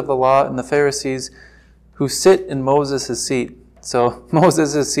 teachers of the law and the Pharisees who sit in Moses' seat. So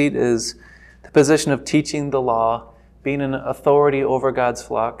Moses' seat is the position of teaching the law, being an authority over God's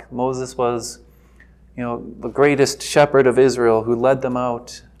flock. Moses was, the greatest shepherd of Israel who led them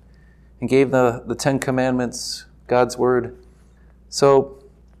out and gave the Ten Commandments, God's word. So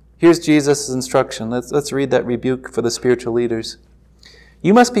here's Jesus' instruction. Let's read that rebuke for the spiritual leaders.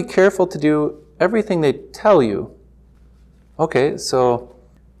 You must be careful to do everything they tell you. Okay, so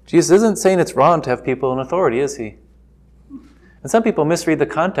Jesus isn't saying it's wrong to have people in authority, is he? And some people misread the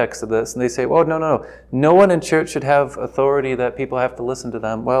context of this, and they say, well, no. No one in church should have authority that people have to listen to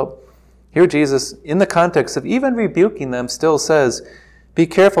them. Well, here Jesus, in the context of even rebuking them, still says, be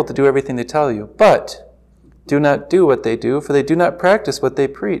careful to do everything they tell you, but do not do what they do, for they do not practice what they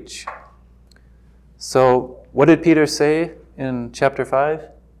preach. So, what did Peter say in chapter 5?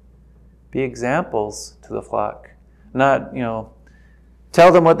 Be examples to the flock. Not,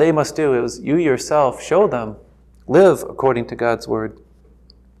 tell them what they must do. It was you yourself, show them. Live according to God's word.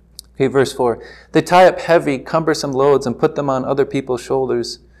 Okay, verse 4. They tie up heavy, cumbersome loads and put them on other people's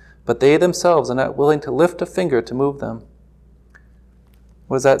shoulders, but they themselves are not willing to lift a finger to move them.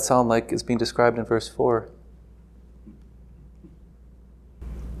 What does that sound like is being described in verse 4?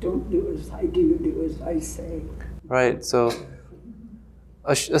 Don't do as I do, do as I say. Right, so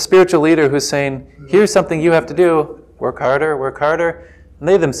a spiritual leader who's saying, here's something you have to do, work harder, and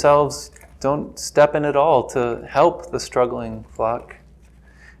they themselves don't step in at all to help the struggling flock.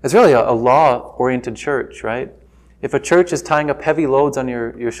 It's really a law-oriented church, right? If a church is tying up heavy loads on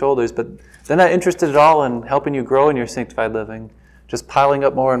your shoulders, but they're not interested at all in helping you grow in your sanctified living, just piling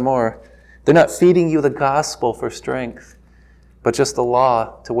up more and more, they're not feeding you the gospel for strength, but just the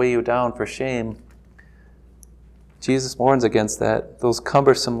law to weigh you down for shame. Jesus warns against that, those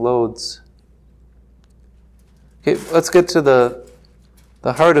cumbersome loads. Okay, let's get to the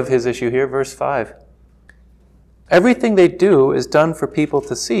heart of his issue here, verse 5. Everything they do is done for people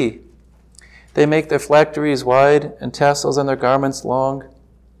to see. They make their phylacteries wide and tassels on their garments long.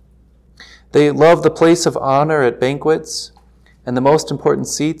 They love the place of honor at banquets and the most important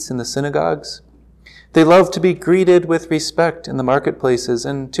seats in the synagogues. They love to be greeted with respect in the marketplaces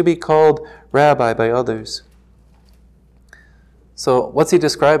and to be called rabbi by others. So what's he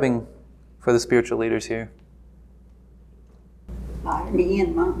describing for the spiritual leaders here? Me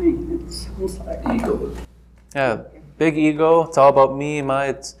and mine, it sounds like. Ego. Yeah, big ego. It's all about me and my.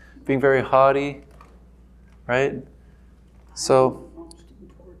 It's being very haughty, right? So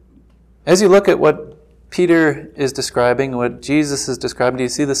as you look at what Peter is describing, what Jesus is describing, do you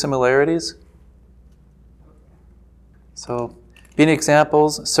see the similarities? So being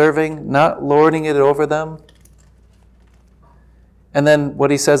examples, serving, not lording it over them. And then what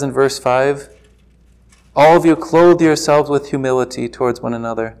he says in verse 5, all of you clothe yourselves with humility towards one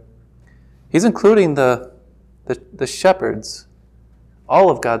another. He's including the shepherds. All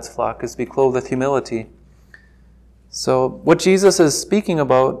of God's flock is to be clothed with humility. So what Jesus is speaking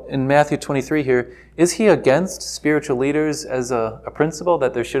about in Matthew 23 here, is he against spiritual leaders as a principle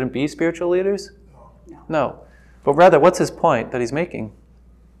that there shouldn't be spiritual leaders? No. But rather, what's his point that he's making?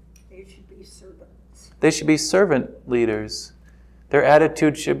 They should be servants. They should be servant leaders. Their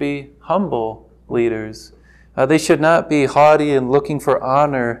attitude should be humble leaders. They should not be haughty and looking for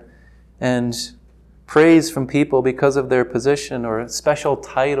honor and praise from people because of their position or special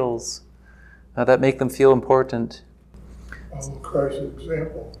titles that make them feel important. Follow Christ's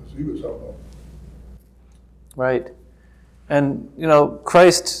example, because he was humble. Right. And,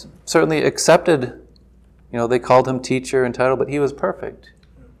 Christ certainly accepted, they called him teacher and title, but he was perfect.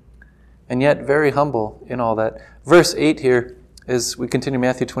 And yet very humble in all that. Verse 8 here, as we continue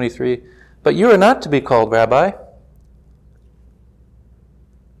Matthew 23, but you are not to be called rabbi,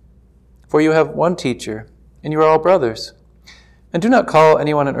 for you have one teacher, and you are all brothers. And do not call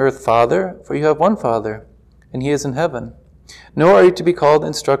anyone on earth father, for you have one Father, and he is in heaven. Nor are you to be called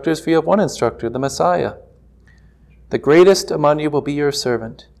instructors, for you have one instructor, the Messiah. The greatest among you will be your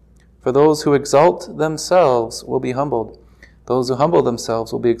servant. For those who exalt themselves will be humbled. Those who humble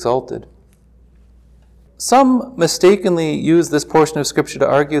themselves will be exalted. Some mistakenly use this portion of Scripture to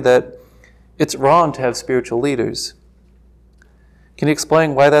argue that it's wrong to have spiritual leaders. Can you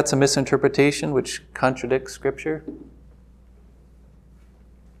explain why that's a misinterpretation which contradicts Scripture?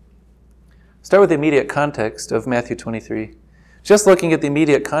 start with the immediate context of Matthew 23. Just looking at the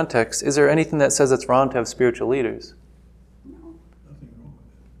immediate context, is there anything that says it's wrong to have spiritual leaders? No. Nothing wrong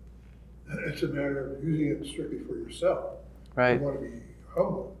with it. It's a matter of using it strictly for yourself. Right. You want to be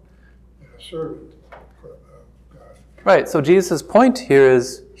humble and a servant of God. Right, so Jesus' point here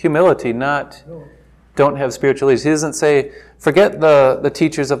is humility, not No. don't have spiritual leaders. He doesn't say, forget the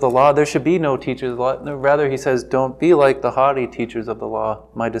teachers of the law. There should be no teachers of the law. No, rather, he says, don't be like the haughty teachers of the law,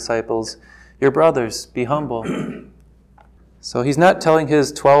 my disciples. Your brothers, be humble. So he's not telling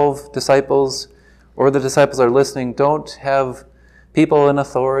his 12 disciples, or the disciples are listening, don't have people in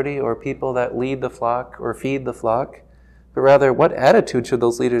authority or people that lead the flock or feed the flock, but rather, what attitude should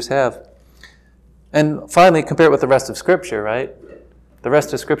those leaders have? And finally, compare it with the rest of Scripture, right? The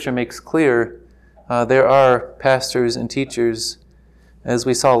rest of Scripture makes clear there are pastors and teachers, as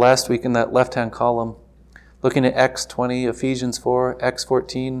we saw last week in that left-hand column, looking at Acts 20, Ephesians 4, Acts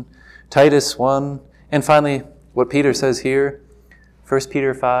 14, Titus 1, and finally, what Peter says here, 1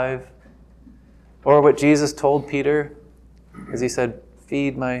 Peter 5, or what Jesus told Peter, as he said,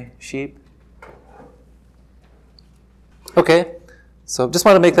 feed my sheep. Okay, so just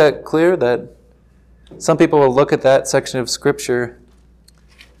want to make that clear that some people will look at that section of Scripture,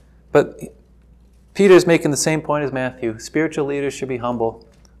 but Peter's making the same point as Matthew. Spiritual leaders should be humble,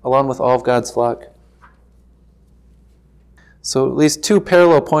 along with all of God's flock. So at least two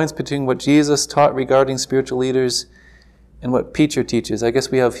parallel points between what Jesus taught regarding spiritual leaders and what Peter teaches. I guess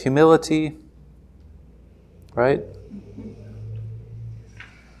we have humility, right?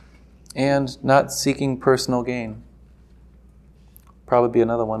 And not seeking personal gain. Probably be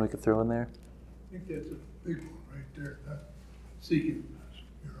another one we could throw in there. I think that's a big one right there, not seeking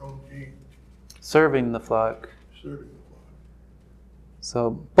your own gain, Serving the flock. serving the flock. So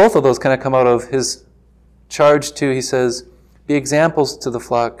both of those kind of come out of his charge to, he says, be examples to the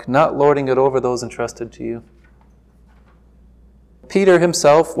flock, not lording it over those entrusted to you. Peter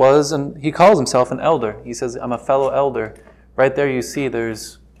himself was, and he calls himself an elder. He says, I'm a fellow elder. Right there you see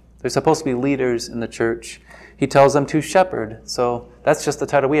there's supposed to be leaders in the church. He tells them to shepherd. So that's just the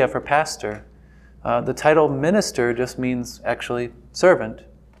title we have for pastor. The title minister just means actually servant.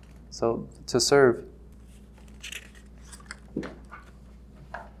 So to serve.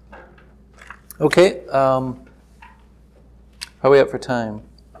 Okay, how are we up for time?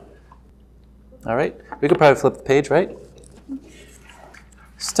 All right, we could probably flip the page, right?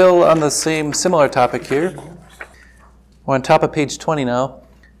 Still on the same similar topic here. We're on top of page 20 now.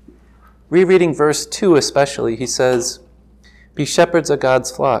 Rereading verse 2 especially, he says, be shepherds of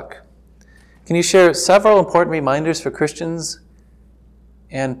God's flock. Can you share several important reminders for Christians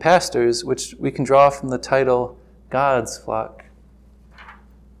and pastors which we can draw from the title God's flock?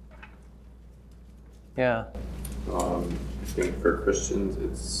 Yeah. I think for Christians,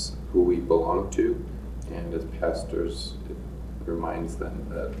 it's who we belong to, and as pastors, it reminds them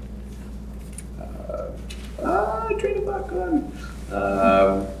that train of thought gone.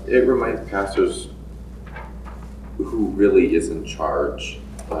 It reminds pastors who really is in charge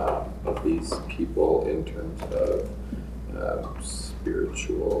of these people in terms of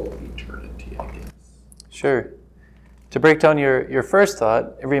spiritual eternity, I guess. Sure. To break down your first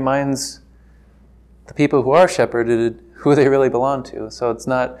thought, it reminds the people who are shepherded who they really belong to. So it's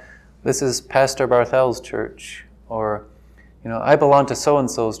not, this is Pastor Barthel's church, or, I belong to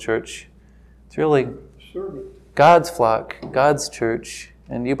so-and-so's church. It's really Servant. God's flock, God's church,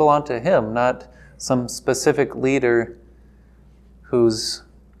 and you belong to Him, not some specific leader who's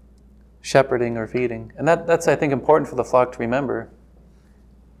shepherding or feeding. And that's, I think, important for the flock to remember.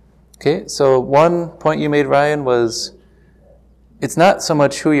 Okay, so one point you made, Ryan, was it's not so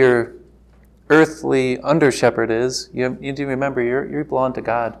much who your earthly under-shepherd is. You need to remember you belong to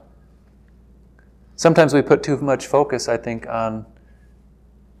God. Sometimes we put too much focus, I think, on,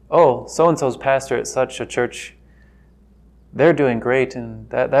 so-and-so's pastor at such a church, they're doing great, and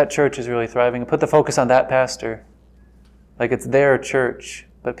that church is really thriving. Put the focus on that pastor, like it's their church.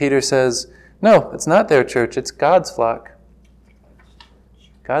 But Peter says, no, it's not their church, it's God's flock.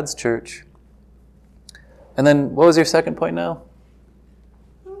 God's church. And then, what was your second point now?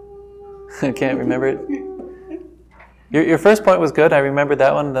 I can't remember it. Your first point was good, I remembered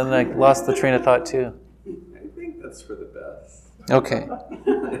that one, and then I lost the train of thought too. I think that's for the best. Okay.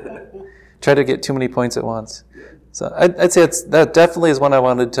 Try to get too many points at once. So I'd say that definitely is one I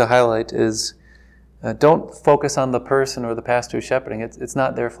wanted to highlight is don't focus on the person or the pastor who's shepherding. It's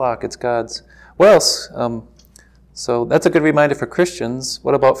not their flock, it's God's. What else? So that's a good reminder for Christians.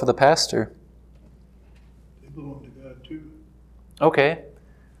 What about for the pastor? They belong to God too. Okay.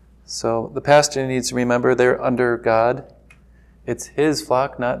 So the pastor needs to remember they're under God. It's his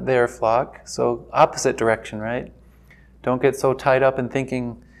flock, not their flock. So opposite direction, right? Don't get so tied up in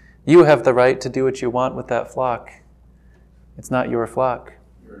thinking you have the right to do what you want with that flock. It's not your flock.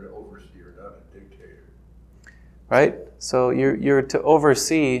 You're an overseer, not a dictator. Right? So you're to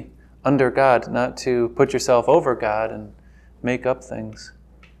oversee under God, not to put yourself over God and make up things.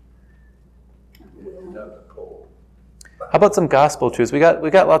 Not the cold. How about some gospel truths? We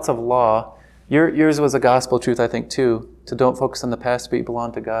got lots of law. Yours was a gospel truth, I think, too, to don't focus on the past, but you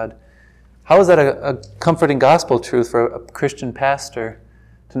belong to God. How is that a comforting gospel truth for a Christian pastor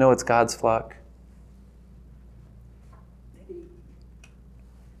to know it's God's flock?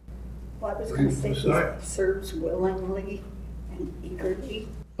 Well, I was going to say he serves willingly and eagerly.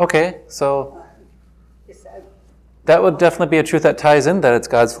 Okay, so Is that that would definitely be a truth that ties in that it's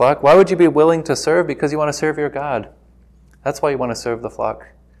God's flock. Why would you be willing to serve? Because you want to serve your God. That's why you want to serve the flock.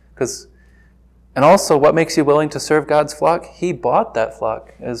 And also, what makes you willing to serve God's flock? He bought that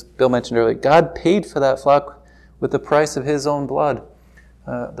flock, as Bill mentioned earlier. God paid for that flock with the price of his own blood.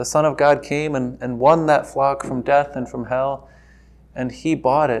 The Son of God came and won that flock from death and from hell, and he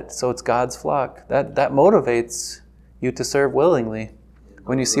bought it, so it's God's flock. That motivates you to serve willingly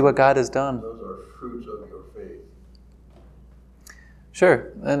when you see what God has done. Those are fruits of your faith.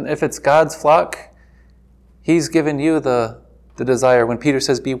 Sure, and if it's God's flock, he's given you the desire. When Peter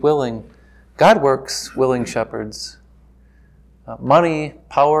says, be willing, God works willing shepherds. Money,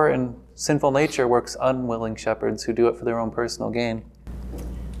 power, and sinful nature works unwilling shepherds who do it for their own personal gain.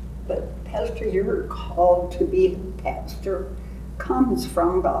 But Pastor, your call to be a pastor comes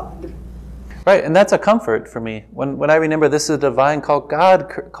from God. Right, and that's a comfort for me. When I remember this is a divine call,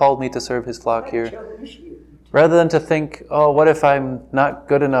 God called me to serve his flock God here. chose you. Rather than to think, oh, what if I'm not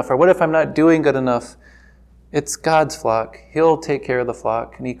good enough? Or what if I'm not doing good enough? It's God's flock. He'll take care of the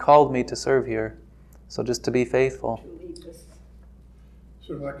flock. And he called me to serve here. So just to be faithful. To lead us.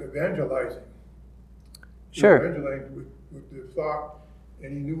 Sort of like evangelizing. Sure. You're evangelizing with the flock,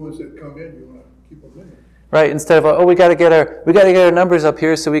 any new ones that come in, you want to keep them in there. Right, instead of, oh, we got to get our numbers up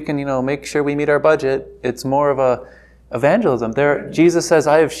here so we can, make sure we meet our budget. It's more of a evangelism. Jesus says,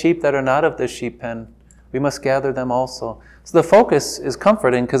 I have sheep that are not of this sheep pen. We must gather them also. So the focus is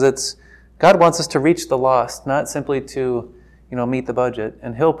comforting because God wants us to reach the lost, not simply to, meet the budget.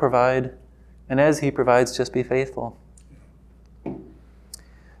 And he'll provide, and as he provides, just be faithful.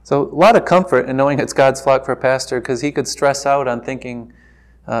 So a lot of comfort in knowing it's God's flock for a pastor, because he could stress out on thinking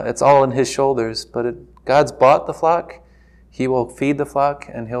it's all in his shoulders. But God's bought the flock, he will feed the flock,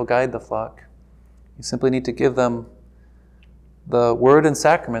 and he'll guide the flock. You simply need to give them the word and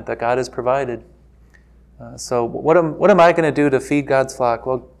sacrament that God has provided. So what am I going to do to feed God's flock?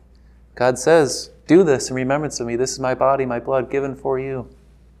 Well, God says, do this in remembrance of me. This is my body, my blood, given for you.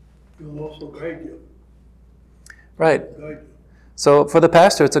 He'll also guide you. Right. Guide you. So for the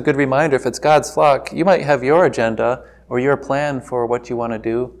pastor, it's a good reminder. If it's God's flock, you might have your agenda or your plan for what you want to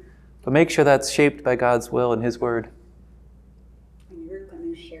do, but make sure that's shaped by God's will and his word. And you're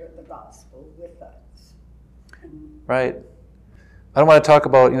going to share the gospel with us. Right. I don't want to talk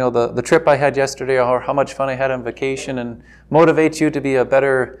about, the trip I had yesterday or how much fun I had on vacation and motivate you to be a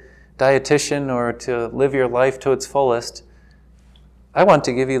better dietitian or to live your life to its fullest. I want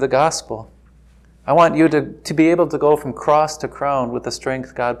to give you the gospel. I want you to be able to go from cross to crown with the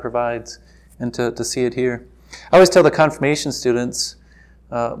strength God provides and to see it here. I always tell the confirmation students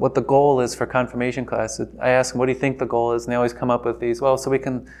what the goal is for confirmation class. I ask them, what do you think the goal is? And they always come up with these. Well, so we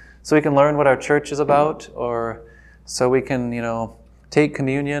can learn what our church is about, or so we can, take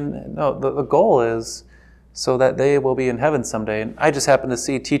communion. No, the goal is so that they will be in heaven someday. And I just happen to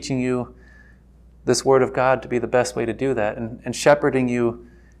see teaching you this word of God to be the best way to do that, and shepherding you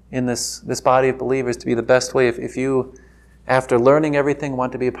in this body of believers to be the best way. If you, after learning everything,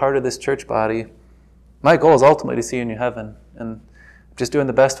 want to be a part of this church body, my goal is ultimately to see you in your heaven. And I'm just doing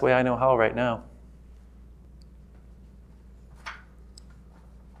the best way I know how right now.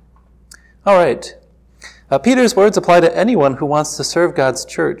 All right. Peter's words apply to anyone who wants to serve God's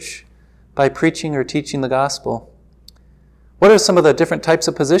church by preaching or teaching the gospel. What are some of the different types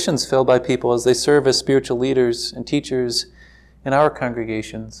of positions filled by people as they serve as spiritual leaders and teachers in our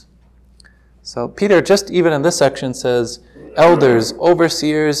congregations? So Peter, just even in this section, says elders,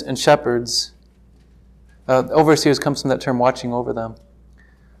 overseers, and shepherds. Overseers comes from that term watching over them.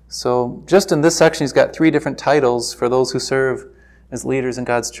 So just in this section, he's got 3 different titles for those who serve as leaders in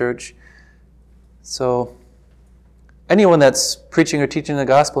God's church. So anyone that's preaching or teaching the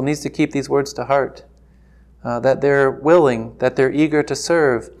gospel needs to keep these words to heart. That they're willing, that they're eager to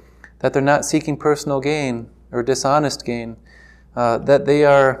serve, that they're not seeking personal gain or dishonest gain, that they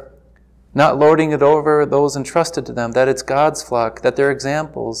are not lording it over those entrusted to them, that it's God's flock, that they're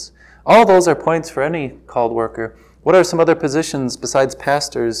examples. All those are points for any called worker. What are some other positions besides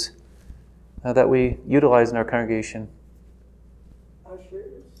pastors that we utilize in our congregation?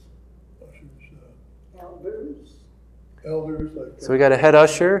 Ushers, Ushers, elders, elders like. So we got a head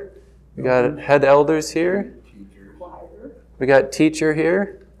usher, we got head elders here, Teachers. choir, we got teacher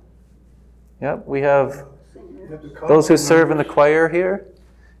here. Yep, we have singer, those who serve in the choir here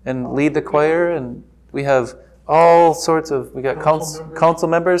and lead the choir, and we have all sorts of, we got council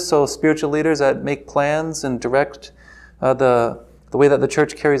members, so spiritual leaders that make plans and direct the way that the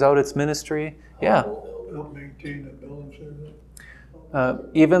church carries out its ministry. Yeah. Help maintain the building service.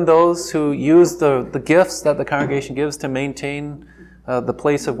 Even those who use the gifts that the congregation gives to maintain the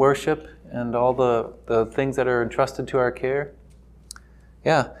place of worship and all the things that are entrusted to our care.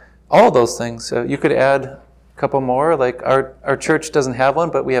 Yeah, all those things. You could add a couple more, like our church doesn't have one,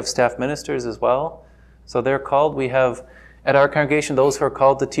 but we have staff ministers as well. So they're called. We have at our congregation those who are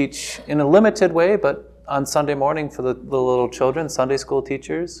called to teach in a limited way, but on Sunday morning for the little children, Sunday school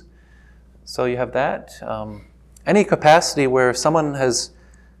teachers. So you have that. Any capacity where someone has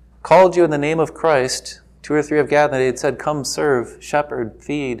called you in the name of Christ, 2 or 3 have gathered, they had said, come serve, shepherd,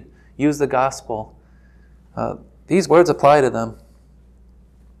 feed, use the gospel. These words apply to them.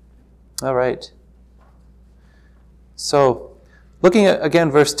 All right. So, looking at,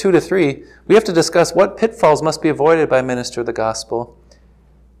 again, verse 2 to 3, we have to discuss what pitfalls must be avoided by a minister of the gospel.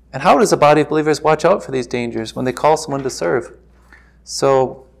 And how does a body of believers watch out for these dangers when they call someone to serve?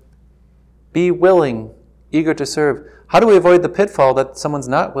 So, be willing, eager to serve. How do we avoid the pitfall that someone's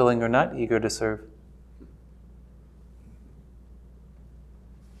not willing or not eager to serve?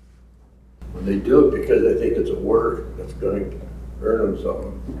 When they do it because they think it's a work that's going to earn them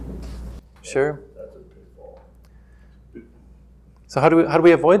something. Sure. That's a pitfall. So how do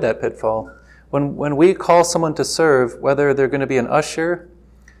we avoid that pitfall? When we call someone to serve, whether they're going to be an usher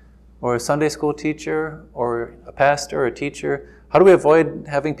or a Sunday school teacher or a pastor or a teacher, how do we avoid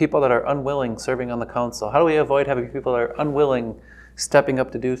having people that are unwilling serving on the council? How do we avoid having people that are unwilling stepping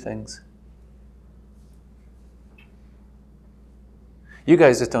up to do things? You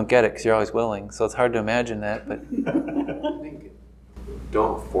guys just don't get it because you're always willing, so it's hard to imagine that. But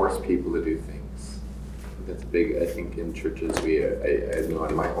Don't force people to do things. That's big. I think in churches, I know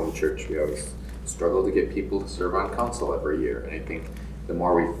in my home church, we always struggle to get people to serve on council every year. And I think the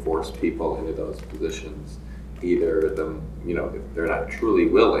more we force people into those positions, either them, if they're not truly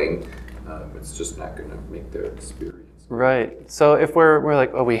willing, it's just not going to make their experience. right. So if we're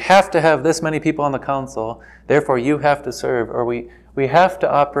like, oh, we have to have this many people on the council, therefore you have to serve, or we have to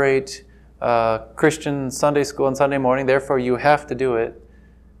operate Christian Sunday school on Sunday morning, therefore you have to do it.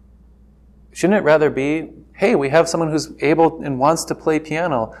 Shouldn't it rather be, hey, we have someone who's able and wants to play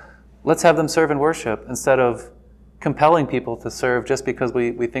piano. Let's have them serve in worship instead of compelling people to serve just because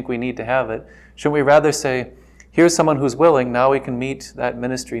we think we need to have it. Shouldn't we rather say, here's someone who's willing, now we can meet that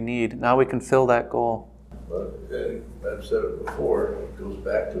ministry need, now we can fill that goal. But I've said it before, it goes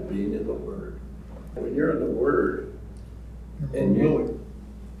back to being in the Word. When you're in the Word, and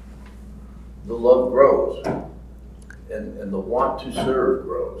the love grows, and the want to serve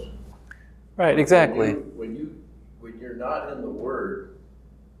grows. Right, exactly. When you're not in the Word,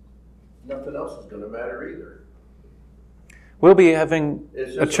 nothing else is going to matter either. We'll be having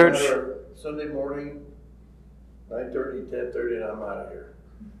It's a just church. matter of Sunday morning, 9:30, 10:30, and I'm out of here.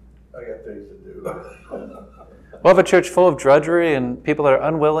 I got things to do. We'll have a church full of drudgery and people that are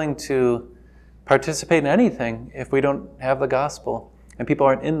unwilling to participate in anything if we don't have the gospel and people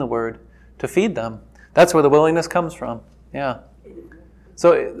aren't in the Word to feed them. That's where the willingness comes from. Yeah.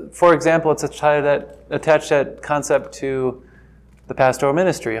 So, for example, it's attach that concept to the pastoral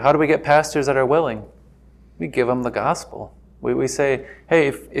ministry. How do we get pastors that are willing? We give them the gospel. We say, hey,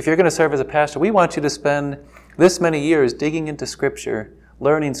 if you're going to serve as a pastor, we want you to spend this many years digging into Scripture,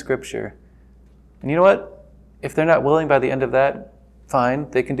 learning Scripture. And you know what? If they're not willing by the end of that, fine,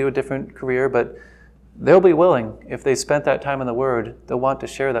 they can do a different career, but they'll be willing. If they spent that time in the Word, they'll want to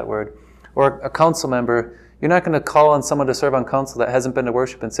share that Word. Or a council member, you're not going to call on someone to serve on council that hasn't been to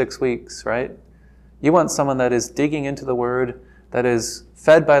worship in 6 weeks, right? You want someone that is digging into the Word, that is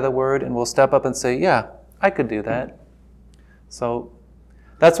fed by the Word, and will step up and say, yeah, I could do that. So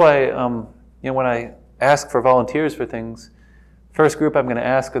that's why, when I ask for volunteers for things, first group I'm going to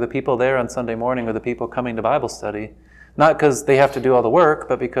ask are the people there on Sunday morning or the people coming to Bible study. Not because they have to do all the work,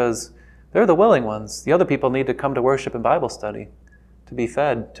 but because they're the willing ones. The other people need to come to worship and Bible study, to be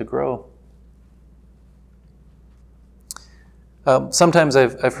fed, to grow. Sometimes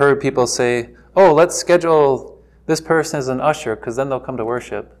I've heard people say, oh, let's schedule this person as an usher because then they'll come to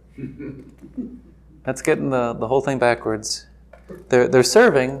worship. That's getting the whole thing backwards. They're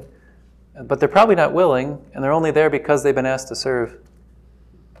serving, but they're probably not willing, and they're only there because they've been asked to serve.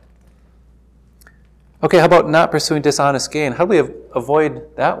 Okay, how about not pursuing dishonest gain? How do we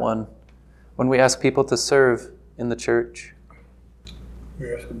avoid that one when we ask people to serve in the church?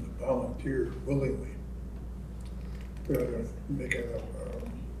 We ask them to volunteer willingly, rather than making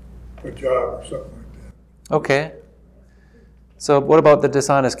a job or something like that. Okay. So what about the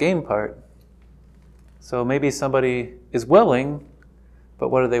dishonest gain part? So maybe somebody is willing, but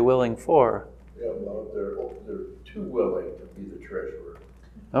what are they willing for? Yeah, well, they're too willing to be the treasurer.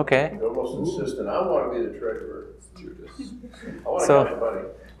 Okay. They're almost insistent, I want to be the treasurer. I want to So- count money.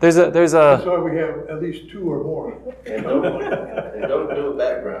 There's That's a why we have at least 2 or more. And don't do a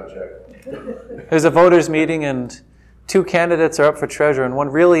background check. there's a voters meeting and 2 candidates are up for treasurer, and one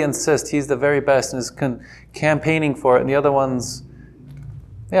really insists he's the very best and is campaigning for it, and the other one's,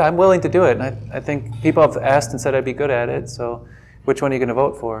 yeah, I'm willing to do it. And I think people have asked and said I'd be good at it, so which one are you going to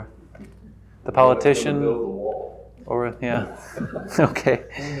vote for? The politician? Build the wall. Or, yeah. Okay.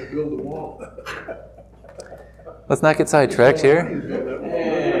 I want to build a wall. Let's not get sidetracked here.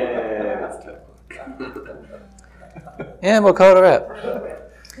 And we'll call it a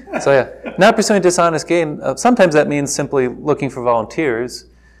wrap. So yeah, not pursuing dishonest gain, sometimes that means simply looking for volunteers,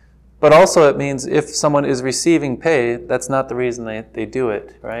 but also it means if someone is receiving pay, that's not the reason they do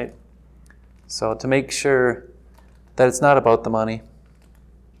it, right? So to make sure that it's not about the money.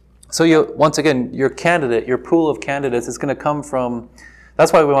 So once again, your candidate, your pool of candidates is going to come from,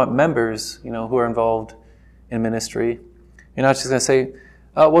 that's why we want members, who are involved in ministry. You're not just going to say,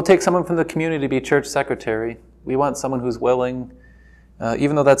 we'll take someone from the community to be church secretary. We want someone who's willing.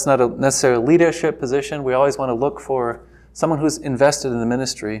 Even though that's not a necessarily leadership position, we always want to look for someone who's invested in the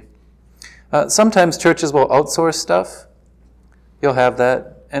ministry. Sometimes churches will outsource stuff. You'll have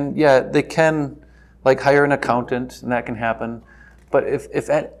that. And yeah, they can hire an accountant, and that can happen. But if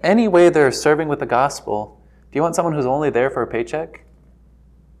at any way they're serving with the gospel, do you want someone who's only there for a paycheck?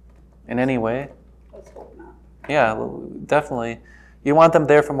 In any way? Let's hope not. Yeah, definitely. You want them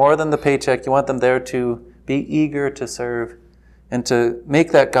there for more than the paycheck. You want them there to be eager to serve and to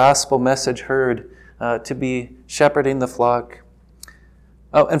make that gospel message heard, to be shepherding the flock.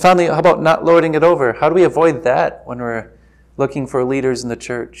 Oh, and finally, how about not lording it over? How do we avoid that when we're looking for leaders in the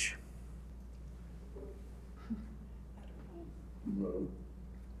church?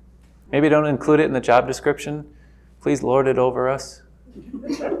 Maybe don't include it in the job description. Please lord it over us.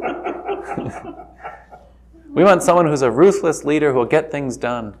 We want someone who's a ruthless leader who will get things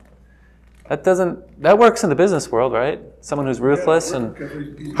done. That works in the business world, right? Someone who's ruthless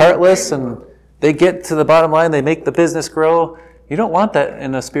and heartless, and they get to the bottom line, they make the business grow. You don't want that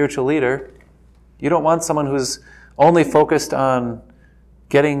in a spiritual leader. You don't want someone who's only focused on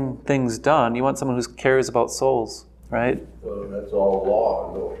getting things done. You want someone who cares about souls, right? So that's all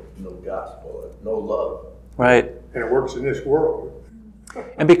law, no gospel, no love. Right. And it works in this world.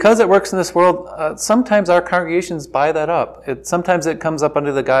 And because it works in this world, sometimes our congregations buy that up. Sometimes it comes up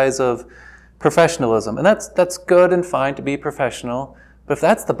under the guise of professionalism. And that's good and fine to be professional. But if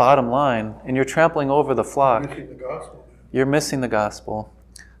that's the bottom line and you're trampling over the flock, Missing the gospel. you're missing the gospel.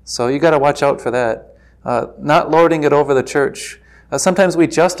 So you got to watch out for that. Not lording it over the church. Sometimes we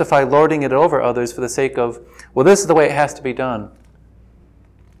justify lording it over others for the sake of, well, this is the way it has to be done.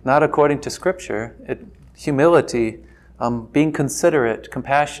 Not according to Scripture. Humility, being considerate,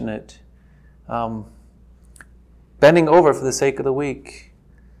 compassionate, bending over for the sake of the weak.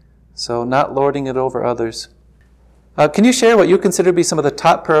 So not lording it over others. Can you share what you consider to be some of the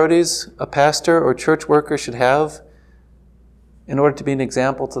top priorities a pastor or church worker should have in order to be an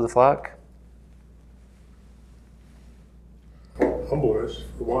example to the flock? Humbleness,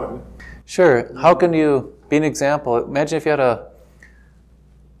 for one. Sure. How can you be an example? Imagine if you had a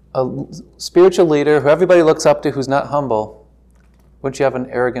spiritual leader who everybody looks up to who's not humble. Wouldn't you have an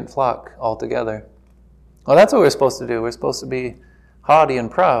arrogant flock altogether? Well, that's what we're supposed to do. We're supposed to be haughty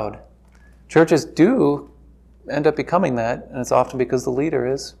and proud. Churches do end up becoming that, and it's often because the leader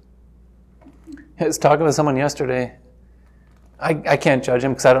is. I was talking to someone yesterday. I can't judge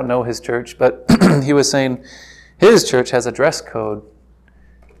him because I don't know his church, but he was saying his church has a dress code.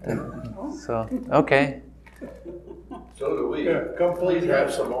 So, okay. So do we. Yeah, come Please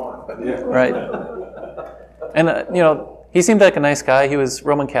have some on. Right. And, he seemed like a nice guy. He was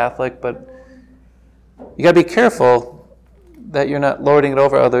Roman Catholic, but you got to be careful that you're not lording it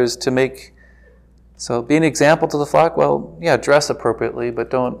over others to make. So be an example to the flock. Well, yeah, dress appropriately,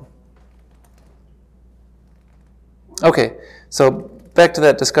 but don't. Okay, so back to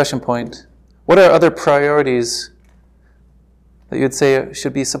that discussion point. What are other priorities that you'd say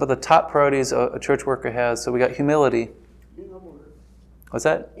should be some of the top priorities a church worker has? So we got humility. In the Word. What's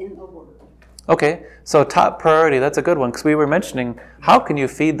that? In the Word. Okay, so top priority, that's a good one, because we were mentioning, how can you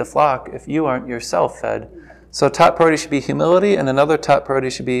feed the flock if you aren't yourself fed? So top priority should be humility, and another top priority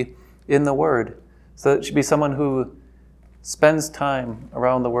should be in the Word. So it should be someone who spends time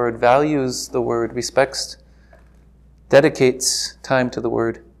around the Word, values the Word, respects, dedicates time to the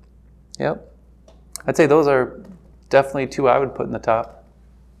Word. Yep. I'd say those are definitely two I would put in the top.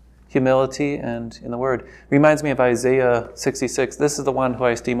 Humility and in the Word. Reminds me of Isaiah 66. This is the one who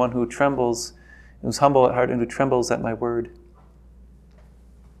I esteem, one who trembles, who's humble at heart and who trembles at my word.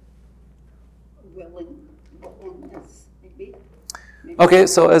 Willingness, maybe. Okay,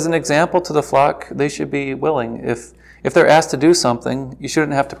 so as an example to the flock, they should be willing. If they're asked to do something, you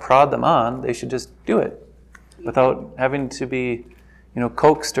shouldn't have to prod them on. They should just do it without having to be,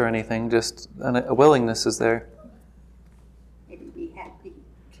 coaxed or anything. Just a willingness is there. Maybe be happy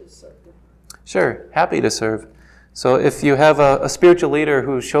to serve. Sure, happy to serve. So if you have a spiritual leader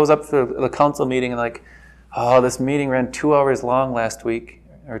who shows up for the council meeting and like, oh, this meeting ran 2 hours long last week,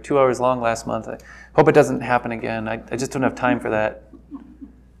 or 2 hours long last month. I hope it doesn't happen again. I just don't have time for that.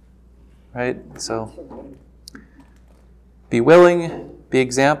 Right? So be willing, be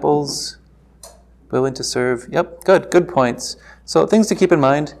examples, willing to serve. Yep, good points. So things to keep in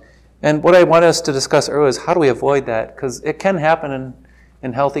mind. And what I want us to discuss earlier is how do we avoid that? Because it can happen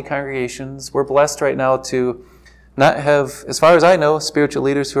in healthy congregations. We're blessed right now to not have, as far as I know, spiritual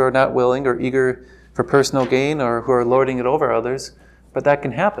leaders who are not willing or eager for personal gain or who are lording it over others. But that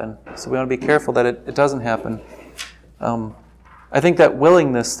can happen. So we want to be careful that it doesn't happen. I think that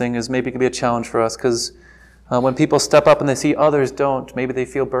willingness thing is maybe going to be a challenge for us because when people step up and they see others don't, maybe they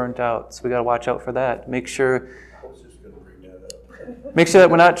feel burnt out. So we got to watch out for that. Make sure that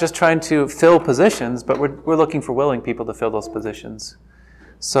we're not just trying to fill positions, but we're looking for willing people to fill those positions.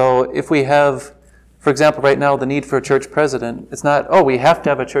 So if we have, for example, right now, the need for a church president, it's not, oh, we have to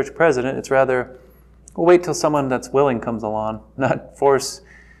have a church president. It's rather, we'll wait till someone that's willing comes along, not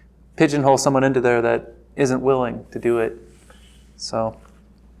pigeonhole someone into there that isn't willing to do it. So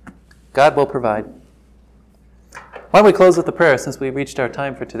God will provide. Why don't we close with a prayer since we've reached our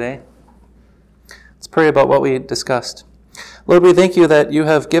time for today? Let's pray about what we discussed. Lord, we thank you that you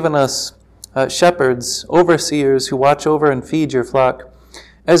have given us shepherds, overseers who watch over and feed your flock.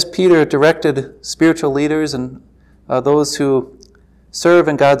 As Peter directed spiritual leaders and those who serve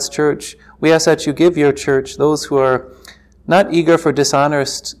in God's church, we ask that you give your church those who are not eager for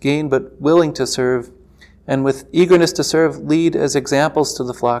dishonest gain, but willing to serve, and with eagerness to serve, lead as examples to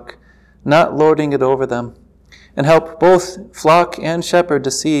the flock, not lording it over them, and help both flock and shepherd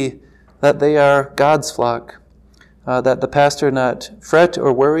to see that they are God's flock, that the pastor not fret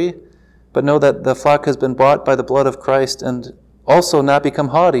or worry, but know that the flock has been bought by the blood of Christ, and also not become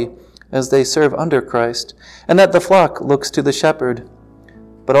haughty as they serve under Christ, and that the flock looks to the shepherd,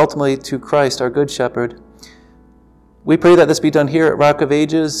 but ultimately to Christ, our good shepherd. We pray that this be done here at Rock of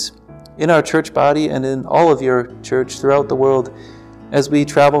Ages, in our church body, and in all of your church throughout the world as we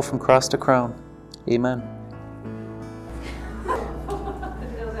travel from cross to crown. Amen. No,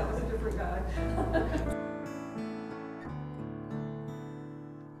 that was a different guy.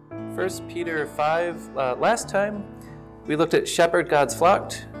 1 Peter 5. Last time we looked at shepherd God's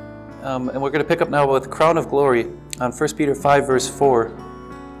flock, and we're going to pick up now with crown of glory on 1 Peter 5 verse 4.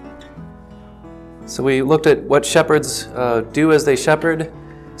 So we looked at what shepherds do as they shepherd,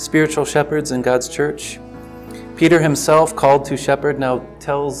 spiritual shepherds in God's church. Peter himself, called to shepherd, now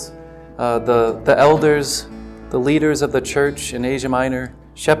tells the elders, the leaders of the church in Asia Minor,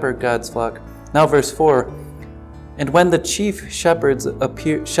 shepherd God's flock. Now verse 4, and when the chief shepherd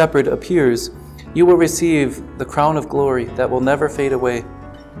appears, you will receive the crown of glory that will never fade away.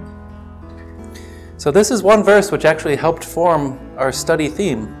 So this is one verse which actually helped form our study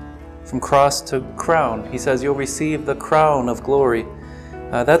theme, from cross to crown. He says you'll receive the crown of glory.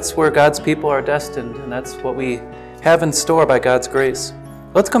 That's where God's people are destined, and that's what we have in store by God's grace.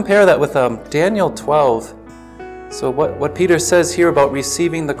 Let's compare that with Daniel 12. So what Peter says here about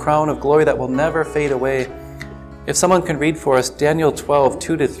receiving the crown of glory that will never fade away. If someone can read for us Daniel 12,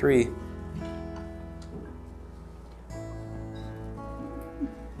 2-3.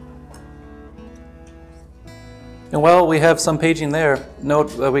 And while we have some paging there,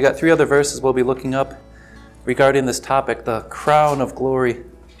 note we got 3 other verses we'll be looking up regarding this topic, the crown of glory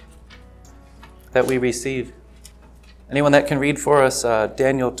that we receive. Anyone that can read for us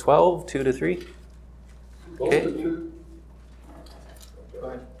Daniel 12, 2-3? Okay.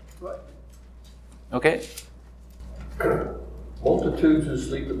 Okay. Multitudes who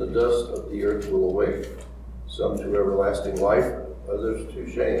sleep in the dust of the earth will awake, some to everlasting life, others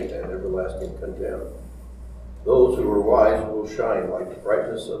to shame and everlasting contempt. Those who are wise will shine like the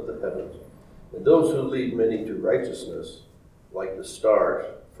brightness of the heavens, and those who lead many to righteousness like the stars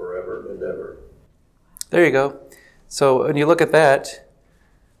forever and ever. There you go. So when you look at that,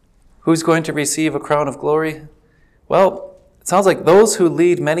 who's going to receive a crown of glory? Well, it sounds like those who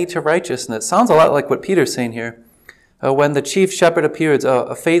lead many to righteousness. Sounds a lot like what Peter's saying here. When the chief shepherd appears,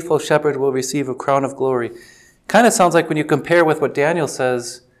 a faithful shepherd will receive a crown of glory. Kind of sounds like when you compare with what Daniel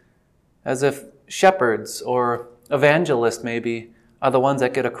says, as if shepherds or evangelists maybe are the ones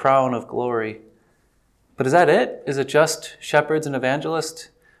that get a crown of glory. But is that it? Is it just shepherds and evangelists?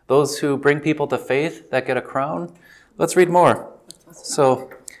 Those who bring people to faith that get a crown? Let's read more. So,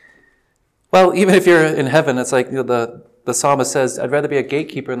 well, even if you're in heaven, it's like the psalmist says, I'd rather be a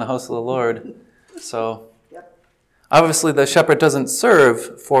gatekeeper in the house of the Lord. So, obviously the shepherd doesn't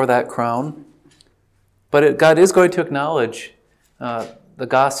serve for that crown, but God is going to acknowledge the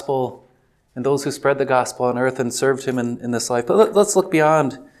gospel and those who spread the gospel on earth and served him in this life. But let's look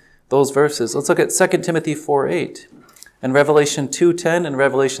beyond those verses. Let's look at 2 Timothy 4:8 and Revelation 2:10 and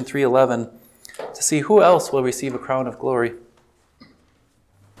Revelation 3:11 to see who else will receive a crown of glory.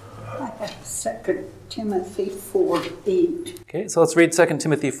 I have 2 Timothy 4:8. Okay, so let's read 2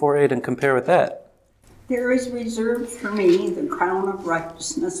 Timothy 4:8 and compare with that. There is reserved for me the crown of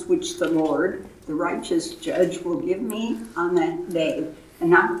righteousness, which the Lord, the righteous judge, will give me on that day, and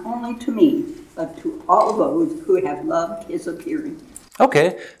not only to me, but to all those who have loved his appearing.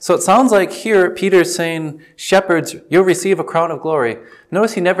 Okay, so it sounds like here Peter's saying, shepherds, you'll receive a crown of glory.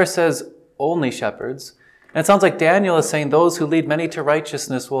 Notice he never says only shepherds. And it sounds like Daniel is saying those who lead many to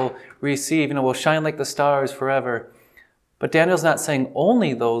righteousness will receive, will shine like the stars forever. But Daniel's not saying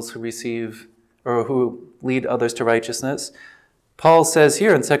only those who receive or who lead others to righteousness. Paul says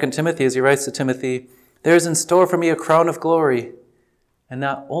here in 2 Timothy, as he writes to Timothy, there is in store for me a crown of glory. And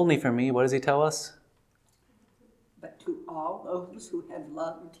not only for me, what does he tell us? But to all those who have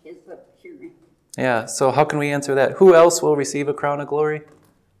loved his appearing. Yeah, so how can we answer that? Who else will receive a crown of glory?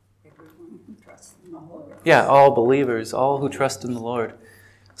 Everyone who trusts in the Lord. Yeah, all believers, all who trust in the Lord.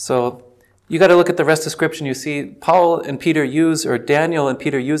 So you got to look at the rest of Scripture. You see Paul and Peter use, or Daniel and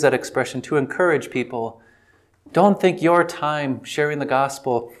Peter use that expression to encourage people. Don't think your time sharing the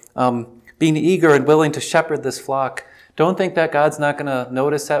gospel, being eager and willing to shepherd this flock, don't think that God's not going to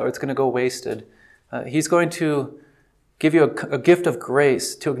notice that or it's going to go wasted. He's going to give you a gift of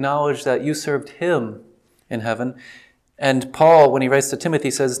grace to acknowledge that you served him in heaven. And Paul, when he writes to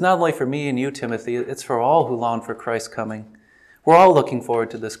Timothy, says, it's not only for me and you, Timothy, it's for all who long for Christ's coming. We're all looking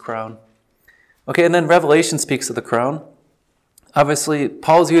forward to this crown. Okay, and then Revelation speaks of the crown. Obviously,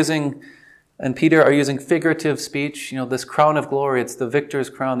 Paul's using, and Peter are using figurative speech. This crown of glory, it's the victor's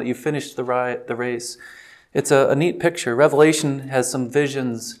crown that you finished the race. It's a neat picture. Revelation has some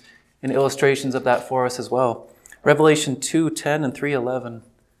visions and illustrations of that for us as well. Revelation 2:10 and 3:11.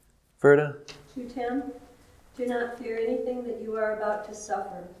 Verda? 2:10. Do not fear anything that you are about to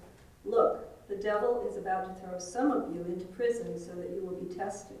suffer. Look, the devil is about to throw some of you into prison so that you will be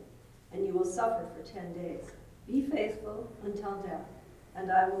tested, and you will suffer for 10 days. Be faithful until death,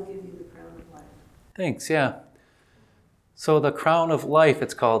 and I will give you the crown of life. Thanks, yeah. So the crown of life,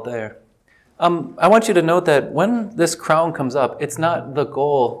 it's called there. I want you to note that when this crown comes up, it's not the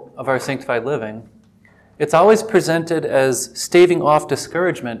goal of our sanctified living. It's always presented as staving off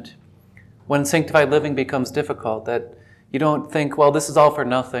discouragement when sanctified living becomes difficult, that you don't think, well, this is all for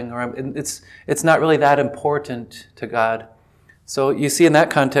nothing, or it's not really that important to God. So you see in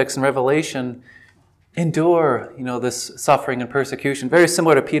that context in Revelation, endure, this suffering and persecution, very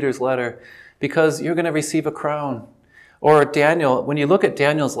similar to Peter's letter, because you're going to receive a crown. Or Daniel, when you look at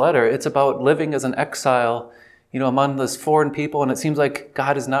Daniel's letter, it's about living as an exile, among this foreign people, and it seems like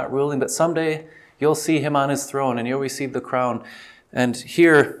God is not ruling, but someday you'll see him on his throne and you'll receive the crown. And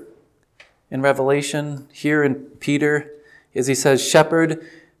here in Revelation, here in Peter, as he says, shepherd,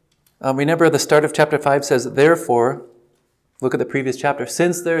 remember the start of chapter 5 says, therefore, look at the previous chapter,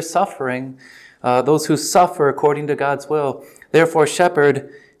 since there's suffering, those who suffer according to God's will, therefore shepherd,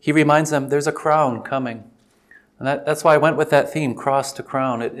 he reminds them there's a crown coming. And that's why I went with that theme, cross to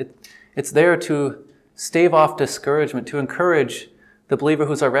crown. It's there to stave off discouragement, to encourage the believer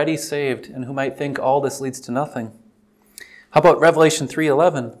who's already saved and who might think all this leads to nothing. How about Revelation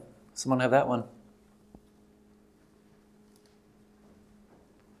 3:11? Someone have that one?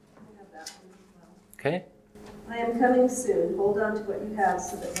 I have that one as well. Okay. I am coming soon. Hold on to what you have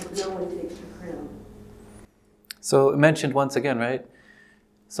so that no one takes your crown. So mentioned once again, right?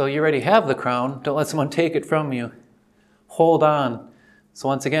 So you already have the crown. Don't let someone take it from you. Hold on. So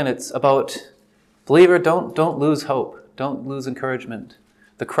once again, it's about, believer, don't lose hope. Don't lose encouragement.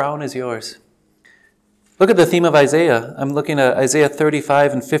 The crown is yours. Look at the theme of Isaiah. I'm looking at Isaiah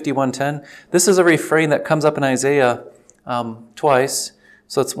 35 and 51:10. This is a refrain that comes up in Isaiah twice.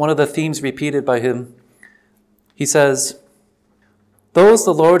 So it's one of the themes repeated by him. He says, "Those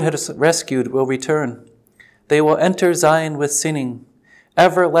the Lord has rescued will return. They will enter Zion with singing.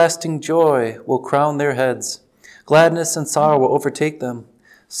 Everlasting joy will crown their heads. Gladness and sorrow will overtake them.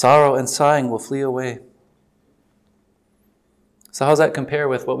 Sorrow and sighing will flee away." So how does that compare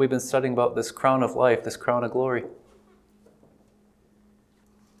with what we've been studying about, this crown of life, this crown of glory?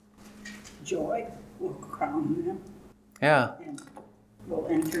 Joy will crown them. Yeah. And will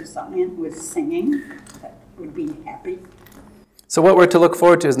enter Zion with singing. That would be happy. So what we're to look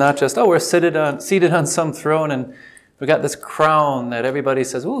forward to is not just, we're seated on some throne and we got this crown that everybody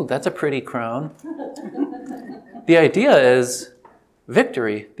says, ooh, that's a pretty crown. The idea is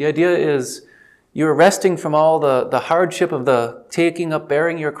victory. The idea is you're resting from all the hardship of the taking up,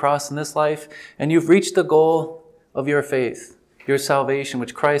 bearing your cross in this life, and you've reached the goal of your faith, your salvation,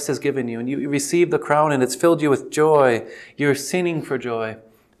 which Christ has given you, and you receive the crown and it's filled you with joy. You're singing for joy.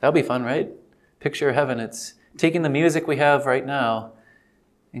 That'll be fun, right? Picture heaven. It's taking the music we have right now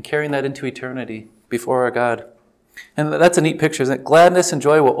and carrying that into eternity before our God. And that's a neat picture, isn't it? Gladness and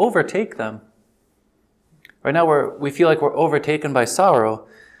joy will overtake them. Right now we feel like we're overtaken by sorrow,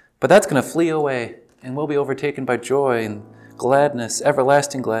 but that's going to flee away, and we'll be overtaken by joy and gladness,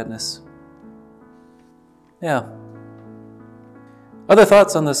 everlasting gladness. Yeah. Other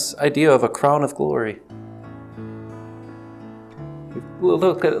thoughts on this idea of a crown of glory? We'll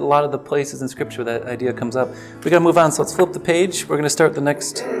look at a lot of the places in Scripture that idea comes up. We've got to move on, so let's flip the page. We're going to start the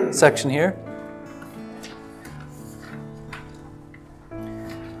next section here.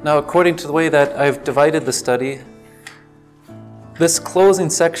 Now, according to the way that I've divided the study, this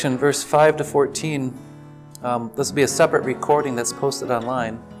closing section, verse 5 to 14, this will be a separate recording that's posted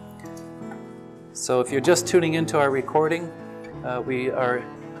online. So if you're just tuning into our recording, we are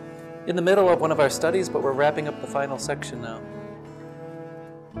in the middle of one of our studies, but we're wrapping up the final section now.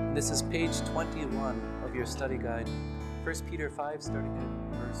 This is page 21 of your study guide, 1 Peter 5, starting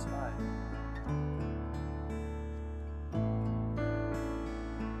at verse 5.